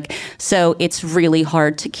been. Like, so it's really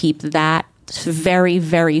hard to keep that very,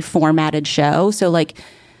 very formatted show. So like,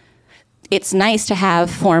 it's nice to have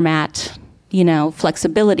format, you know,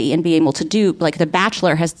 flexibility and be able to do, like The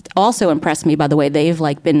Bachelor has also impressed me by the way they've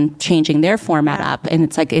like been changing their format up. And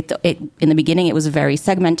it's like, it in the beginning it was very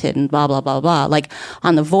segmented and blah, blah, blah, blah. Like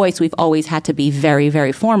on The Voice, we've always had to be very,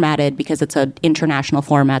 very formatted because it's an international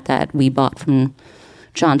format that we bought from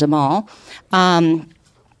John DeMol.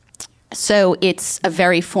 So it's a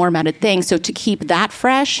very formatted thing. So to keep that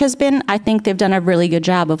fresh has been, I think they've done a really good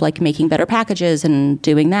job of like making better packages and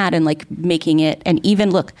doing that and like making it. And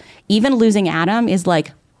even losing Adam is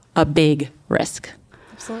like a big risk.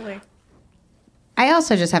 Absolutely. I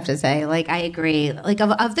also just have to say, like, I agree. Like,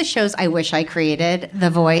 of the shows I wish I created, The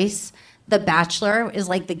Voice, The Bachelor is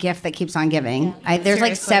like the gift that keeps on giving. There's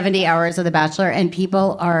like 70 hours of The Bachelor, and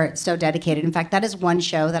people are so dedicated. In fact, that is one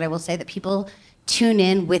show that I will say that people tune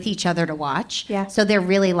in with each other to watch. Yeah. So they're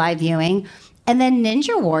really live viewing. And then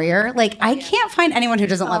Ninja Warrior, like, I can't find anyone who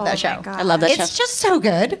doesn't love that show. I love that show. It's just so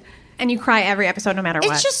good. And you cry every episode no matter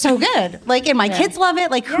what. It's just so good. Like, and my kids love it.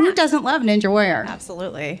 Like, who doesn't love Ninja Warrior?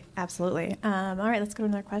 Absolutely. Absolutely. All right, let's go to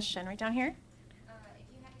another question. Right down here. If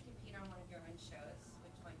you had to compete on one of your own shows,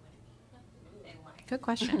 which one would it be and why? Good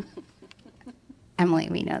question. Emily,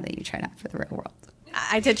 we know that you tried out for The Real World.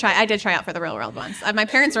 I did try out for The Real World once. My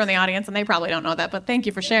parents are in the audience, and they probably don't know that, but thank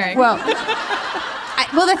you for sharing. Well,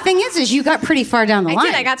 the thing is you got pretty far down the line.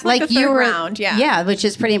 I did. I got to like the third round, Yeah, which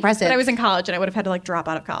is pretty impressive. But I was in college, and I would have had to like drop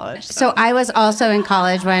out of college. So I was also in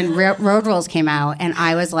college when Road Rules came out, and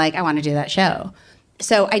I was like, I want to do that show.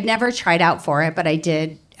 So I never tried out for it, but I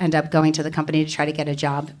did end up going to the company to try to get a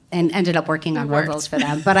job and ended up working on Road Rules for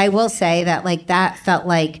them. But I will say that like that felt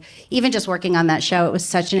like, even just working on that show, it was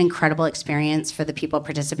such an incredible experience for the people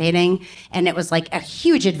participating. And it was like a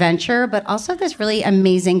huge adventure, but also this really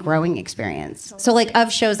amazing growing experience. So like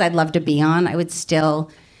of shows I'd love to be on, I would still,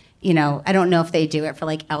 you know, I don't know if they do it for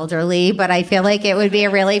like elderly, but I feel like it would be a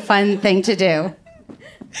really fun thing to do.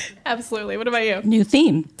 Absolutely. What about you? New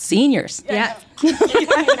theme, seniors. Yeah.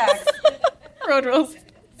 Road Rules.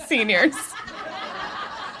 Seniors.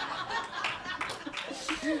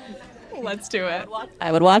 Let's do it.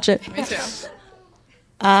 I would watch it. Me too.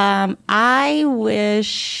 I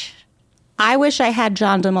wish I had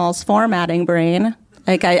John DeMol's formatting brain.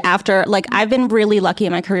 I've been really lucky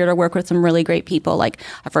in my career to work with some really great people. Like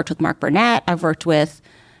I've worked with Mark Burnett. I've worked with,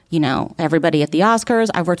 you know, everybody at the Oscars.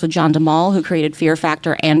 I've worked with John DeMol, who created Fear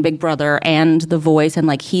Factor and Big Brother and The Voice. And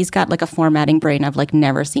like, he's got like a formatting brain I've like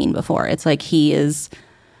never seen before. It's like he's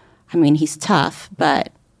tough,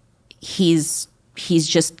 but he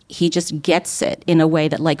just gets it in a way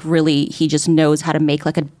that like really he just knows how to make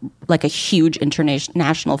like a huge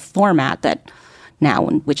international format that now,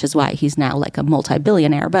 which is why he's now like a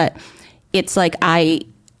multi-billionaire. But it's like I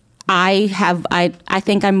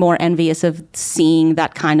think I'm more envious of seeing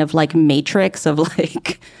that kind of like matrix of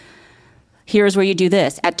like, here's where you do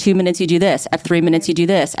this. At 2 minutes, you do this. At 3 minutes, you do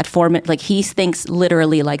this. At 4 minutes, like he thinks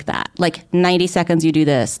literally like that. Like 90 seconds, you do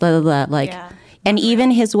this. Blah, blah, blah. Like, and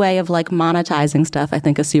even his way of like monetizing stuff, I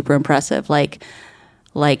think is super impressive. Like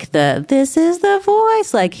this is The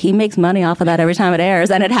Voice. Like he makes money off of that every time it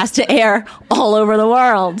airs, and it has to air all over the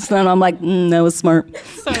world. So then I'm like, that was smart.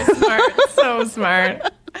 So smart. So smart.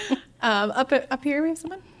 Up here, we have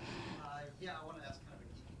someone.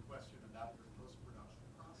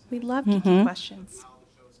 We love geeky questions. How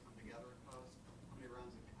the shows come together in post, how many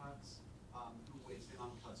rounds of cuts, who weighs in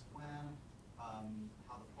on cuts when, how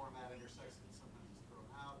the format intersects and sometimes is thrown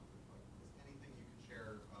out. Anything you can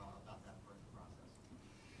share about that part of the process?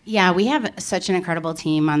 Yeah, we have such an incredible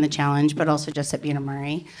team on The Challenge, but also just at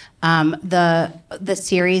Bunim/Murray. The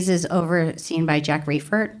series is overseen by Jack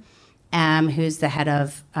Riefert, who's the head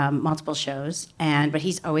of multiple shows, but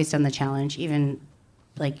he's always done The Challenge, even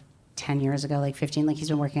like 10 years ago, like 15, like he's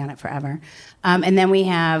been working on it forever. And then we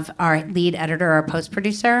have our lead editor, our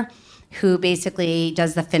post-producer, who basically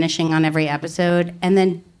does the finishing on every episode. And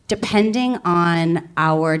then depending on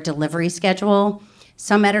our delivery schedule,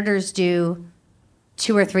 some editors do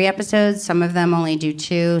 2 or 3 episodes. Some of them only do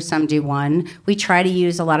 2, some do 1. We try to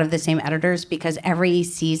use a lot of the same editors because every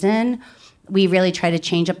season we really try to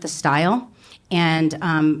change up the style.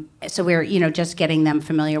 And so we're, just getting them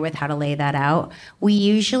familiar with how to lay that out. We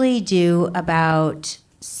usually do about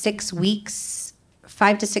 6 weeks,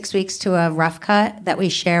 5 to 6 weeks to a rough cut that we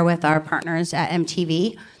share with our partners at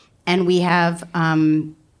MTV. And we have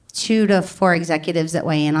 2 to 4 executives that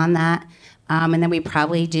weigh in on that. And then we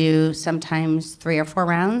probably do sometimes 3 or 4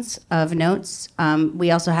 rounds of notes.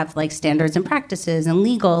 We also have like standards and practices and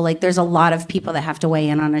legal. Like there's a lot of people that have to weigh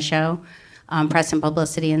in on a show, press and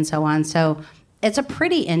publicity and so on. So it's a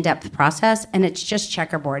pretty in-depth process, and it's just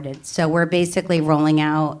checkerboarded. So we're basically rolling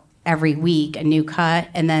out every week a new cut,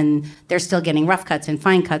 and then they're still getting rough cuts and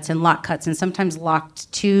fine cuts and lock cuts and sometimes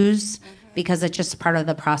locked twos because it's just part of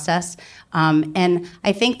the process. And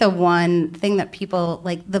I think the one thing that people,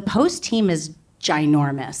 like the post team is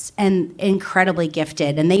ginormous and incredibly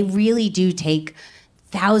gifted, and they really do take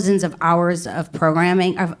thousands of hours of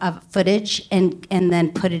programming, of footage, and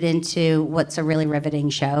then put it into what's a really riveting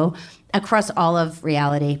show across all of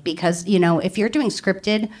reality. Because, you know, if you're doing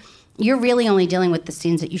scripted, you're really only dealing with the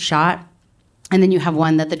scenes that you shot, and then you have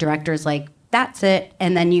one that the director's like, that's it,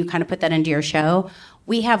 and then you kind of put that into your show.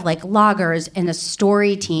 We have like loggers and a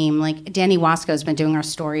story team. Like Danny Wasco has been doing our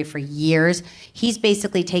story for years. He's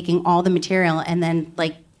basically taking all the material and then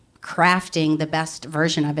like crafting the best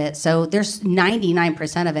version of it. So there's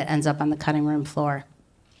 99% of it ends up on the cutting room floor.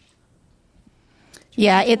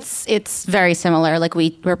 Yeah, it's very similar. Like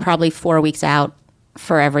we're probably 4 weeks out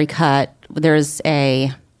for every cut. We're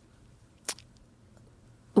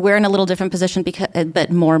in a little different position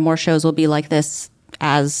but more and more shows will be like this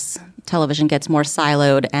as television gets more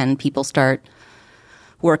siloed and people start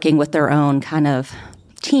working with their own kind of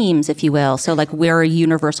teams, if you will. So like we're a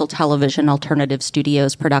Universal Television Alternative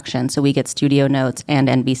Studios production. So we get studio notes and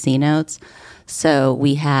NBC notes. So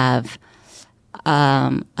we have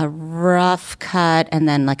a rough cut and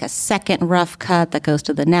then like a second rough cut that goes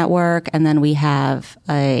to the network. And then we have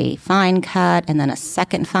a fine cut and then a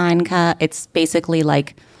second fine cut. It's basically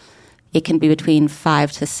like it can be between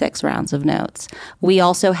 5 to 6 rounds of notes. We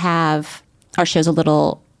also have, our show's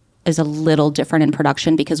is a little different in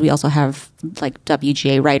production because we also have like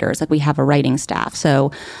WGA writers, like we have a writing staff.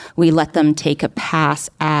 So we let them take a pass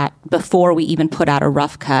at, before we even put out a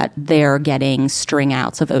rough cut, they're getting string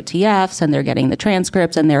outs of OTFs and they're getting the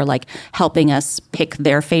transcripts and they're like helping us pick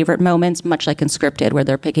their favorite moments, much like in scripted where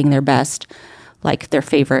they're picking their best, like their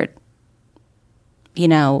favorite,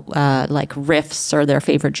 like riffs or their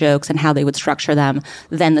favorite jokes and how they would structure them.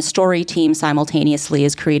 Then the story team simultaneously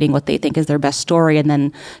is creating what they think is their best story. And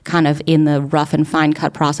then kind of in the rough and fine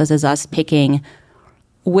cut process is us picking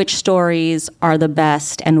which stories are the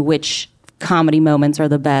best and which comedy moments are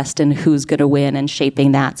the best and who's going to win and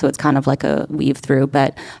shaping that. So it's kind of like a weave through.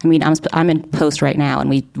 But I mean, I'm in post right now and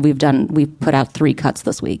we've put out 3 cuts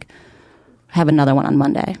this week. I have another one on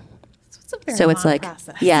Monday. So it's like,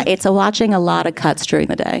 process. Yeah, it's watching a lot of cuts during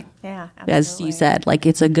the day. Yeah, absolutely. As you said, like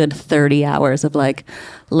it's a good 30 hours of like,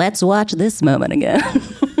 let's watch this moment again.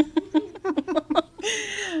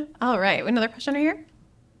 All right, another question right here.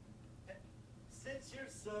 Since you're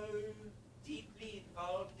so deeply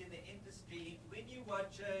involved in the industry, when you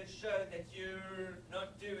watch a show that you're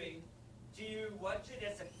not doing, do you watch it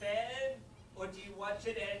as a fan or do you watch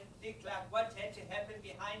it and think like, what had to happen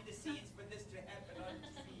behind the scenes for this to happen on the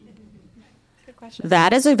scene?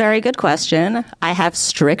 That is a very good question. I have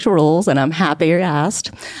strict rules, and I'm happy you asked.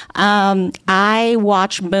 I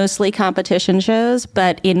watch mostly competition shows,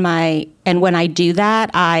 but when I do that,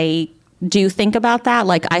 I do think about that.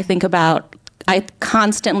 Like I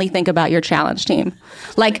constantly think about your challenge team.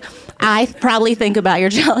 Like I probably think about your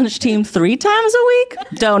challenge team 3 times a week.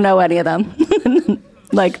 Don't know any of them.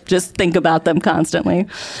 Like, just think about them constantly.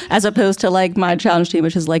 As opposed to, like, my challenge team,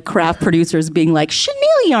 which is, like, craft producers being like,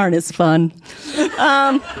 chenille yarn is fun.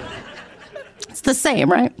 It's the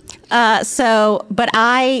same, right? But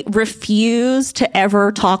I refuse to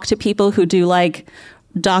ever talk to people who do, like,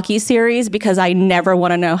 docuseries because I never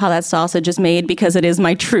want to know how that sausage is made because it is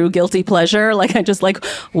my true guilty pleasure. Like I just like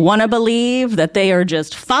want to believe that they are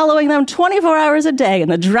just following them 24 hours a day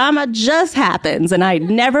and the drama just happens and I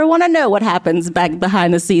never want to know what happens back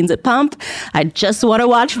behind the scenes at Pump. I just want to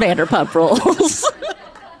watch Vanderpump Rules.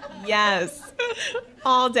 Yes.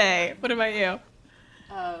 All day. What about you?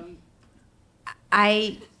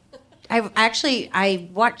 I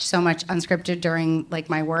watch so much unscripted during like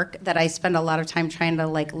my work that I spend a lot of time trying to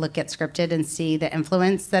like look at scripted and see the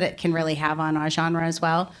influence that it can really have on our genre as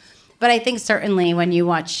well. But I think certainly when you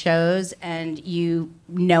watch shows and you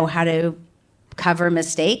know how to cover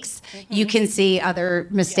mistakes, you can see other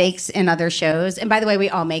mistakes in other shows. And by the way, we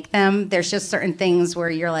all make them. There's just certain things where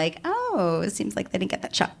you're like, oh, it seems like they didn't get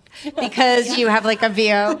that shot because you have like a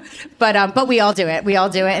VO. But we all do it. We all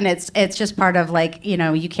do it. And it's just part of like, you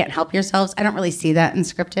know, you can't help yourselves. I don't really see that in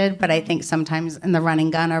scripted, but I think sometimes in the running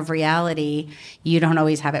gun of reality, you don't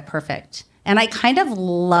always have it perfect. And I kind of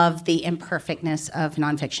love the imperfectness of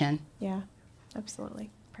nonfiction. Yeah, absolutely.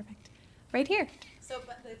 Perfect. Right here. So,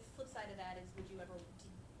 but the flip side side of that is, would you ever,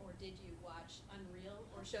 or did you watch Unreal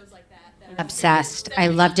or shows like that? Obsessed. I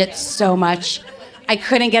loved it so much. I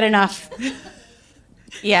couldn't get enough.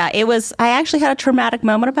 Yeah, it was. I actually had a traumatic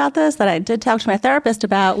moment about this that I did talk to my therapist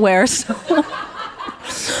about, where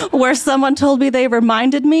someone told me I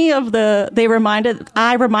reminded them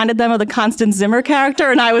of the Constance Zimmer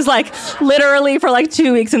character, and I was like literally for like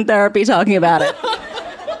 2 weeks in therapy talking about it.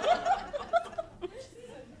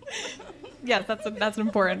 Yes, that's an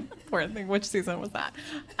important thing. Which season was that?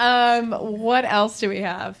 What else do we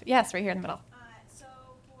have? Yes, right here in the middle. So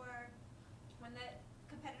for when the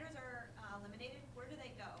competitors are eliminated, where do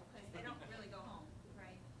they go? Because they don't really go home,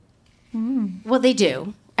 right? Well, they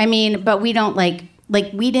do. I mean, but we don't like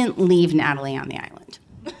we didn't leave Natalie on the island.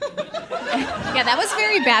 Yeah, that was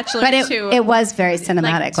very Bachelor But too. it was very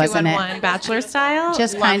cinematic, wasn't it? 2-in-1 Bachelor style.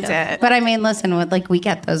 Just Loved kind of. it. But I mean, listen, we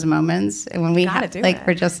get those moments when we Gotta do like it.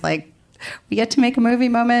 we're just like we get to make a movie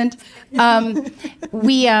moment. They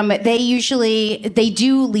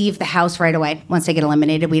do leave the house right away once they get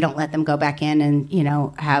eliminated. We don't let them go back in and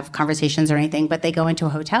have conversations or anything, but they go into a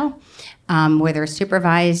hotel where they're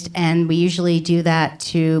supervised, and we usually do that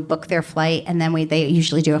to book their flight, and then they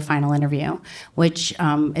usually do a final interview, which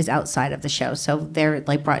is outside of the show. So they're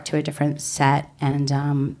like brought to a different set, and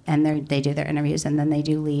they do their interviews, and then they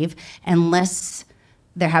do leave, unless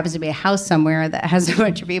there happens to be a house somewhere that has a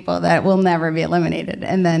bunch of people that will never be eliminated,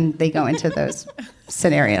 and then they go into those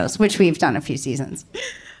scenarios, which we've done a few seasons.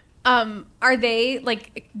 Are they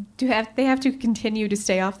like? They have to continue to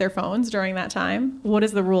stay off their phones during that time? What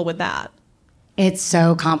is the rule with that? It's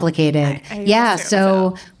so complicated. Yeah,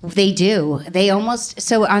 so they do. They almost,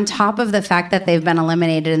 so on top of the fact that they've been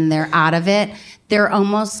eliminated and they're out of it, they're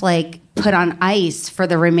almost like put on ice for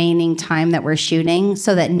the remaining time that we're shooting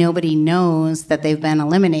so that nobody knows that they've been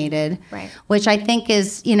eliminated. Right. Which I think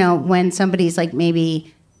is, when somebody's like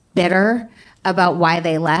maybe bitter about why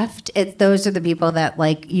they left, those are the people that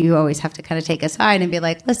like you always have to kind of take aside and be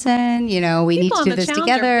like, listen, we need to do this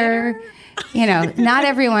together. Not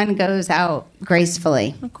everyone goes out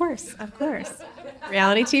gracefully. Of course.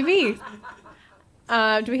 Reality TV.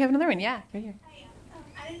 Do we have another one? Yeah, right here.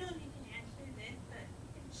 I don't know if you can answer this, but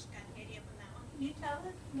I just got the idea from that one. Can you tell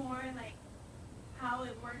us more, like, how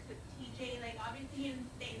it works with TJ? Like, obviously he didn't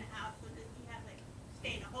stay in the house, but does he have, like,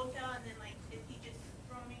 stay in a hotel, and then, like, is he just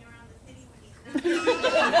roaming around the city when he's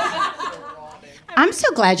not? I'm so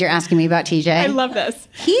glad you're asking me about TJ. I love this.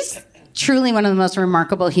 He's truly one of the most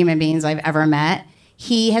remarkable human beings I've ever met.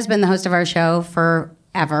 He has been the host of our show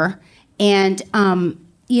forever. And,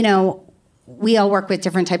 we all work with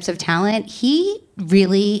different types of talent. He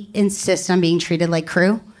really insists on being treated like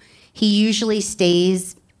crew. He usually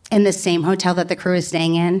stays in the same hotel that the crew is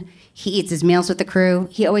staying in. He eats his meals with the crew.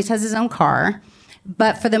 He always has his own car.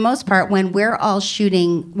 But for the most part, when we're not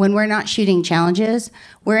shooting challenges,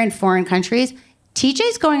 we're in foreign countries,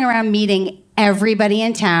 TJ's going around meeting everybody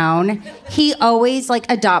in town. He always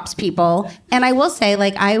adopts people. And I will say,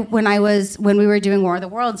 when we were doing War of the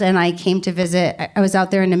Worlds and I came to visit, I was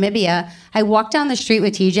out there in Namibia, I walked down the street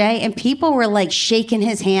with TJ and people were shaking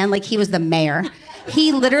his hand like he was the mayor.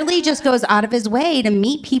 He literally just goes out of his way to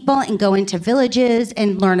meet people and go into villages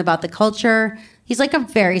and learn about the culture. He's a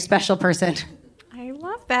very special person. I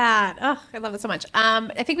love that. Oh, I love it so much.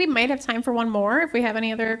 I think we might have time for one more if we have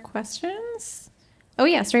any other questions. Oh,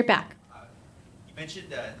 yeah, straight back. You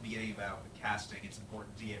mentioned at the beginning about casting, it's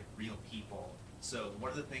important to get real people. So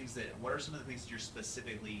what are some of the things that you're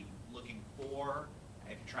specifically looking for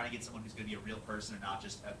if you're trying to get someone who's going to be a real person and not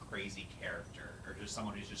just a crazy character, or just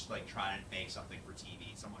someone who's just trying to make something for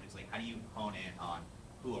TV? Someone who's how do you hone in on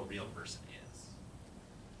who a real person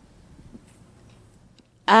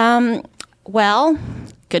is? Well,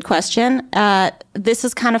 good question. This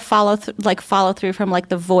is kind of follow through from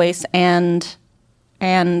The Voice and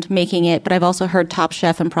making it, but I've also heard Top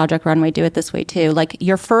Chef and Project Runway do it this way too.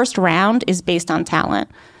 Your first round is based on talent.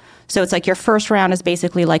 So it's your first round is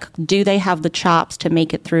basically do they have the chops to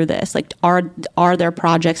make it through this? Are their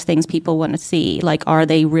projects things people want to see? Are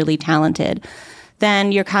they really talented?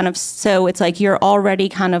 Then you're kind of, so it's you're already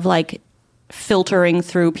kind of filtering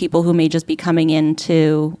through people who may just be coming in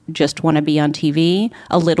to just want to be on TV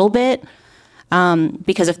a little bit.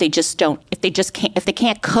 Because if they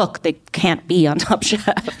can't cook, they can't be on Top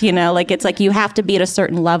Chef, it's you have to be at a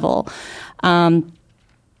certain level. And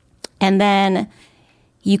then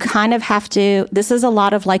you kind of have to, this is a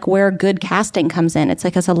lot of where good casting comes in. It's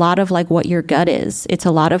a lot of what your gut is. It's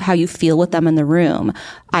a lot of how you feel with them in the room.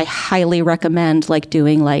 I highly recommend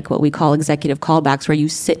doing what we call executive callbacks, where you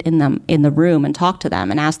sit in the room and talk to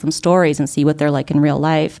them and ask them stories and see what they're like in real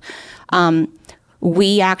life.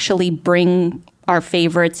 We actually bring our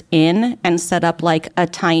favorites in and set up like a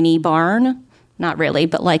tiny barn. Not really,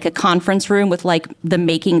 but like a conference room with like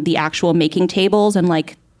the actual making tables and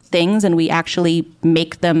like things, and we actually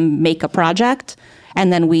make them make a project.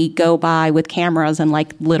 And then we go by with cameras and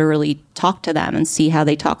like literally talk to them and see how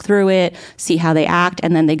they talk through it, see how they act.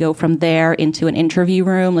 And then they go from there into an interview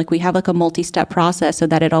room. Like we have like a multi-step process so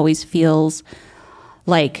that it always feels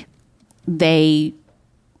like they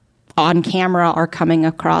on camera are coming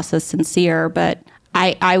across as sincere. But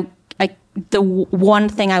the one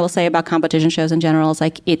thing I will say about competition shows in general is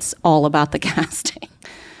like, it's all about the casting.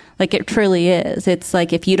 Like it truly is. It's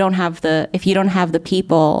like, if you don't have the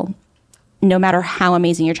people, no matter how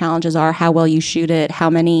amazing your challenges are, how well you shoot it, how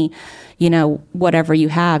many, whatever you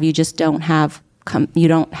have, you just don't have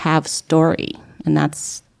story. And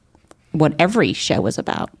that's what every show is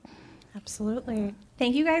about. Absolutely.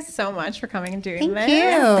 Thank you guys so much for coming and doing this.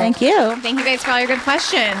 Thank you. Thank you guys for all your good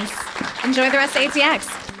questions. Enjoy the rest of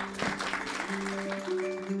ATX.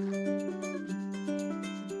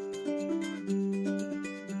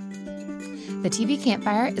 The TV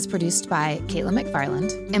Campfire is produced by Caitlin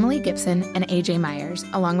McFarland, Emily Gibson, and AJ Myers,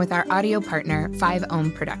 along with our audio partner, 5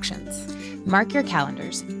 Ohm Productions. Mark your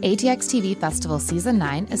calendars. ATX TV Festival Season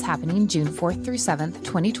 9 is happening June 4th through 7th,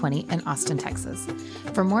 2020 in Austin, Texas.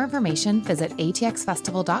 For more information, visit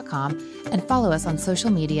atxfestival.com and follow us on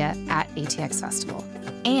social media at ATX Festival.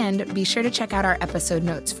 And be sure to check out our episode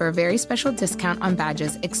notes for a very special discount on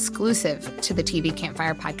badges exclusive to the TV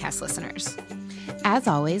Campfire podcast listeners. As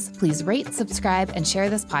always, please rate, subscribe, and share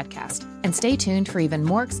this podcast. And stay tuned for even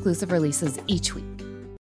more exclusive releases each week.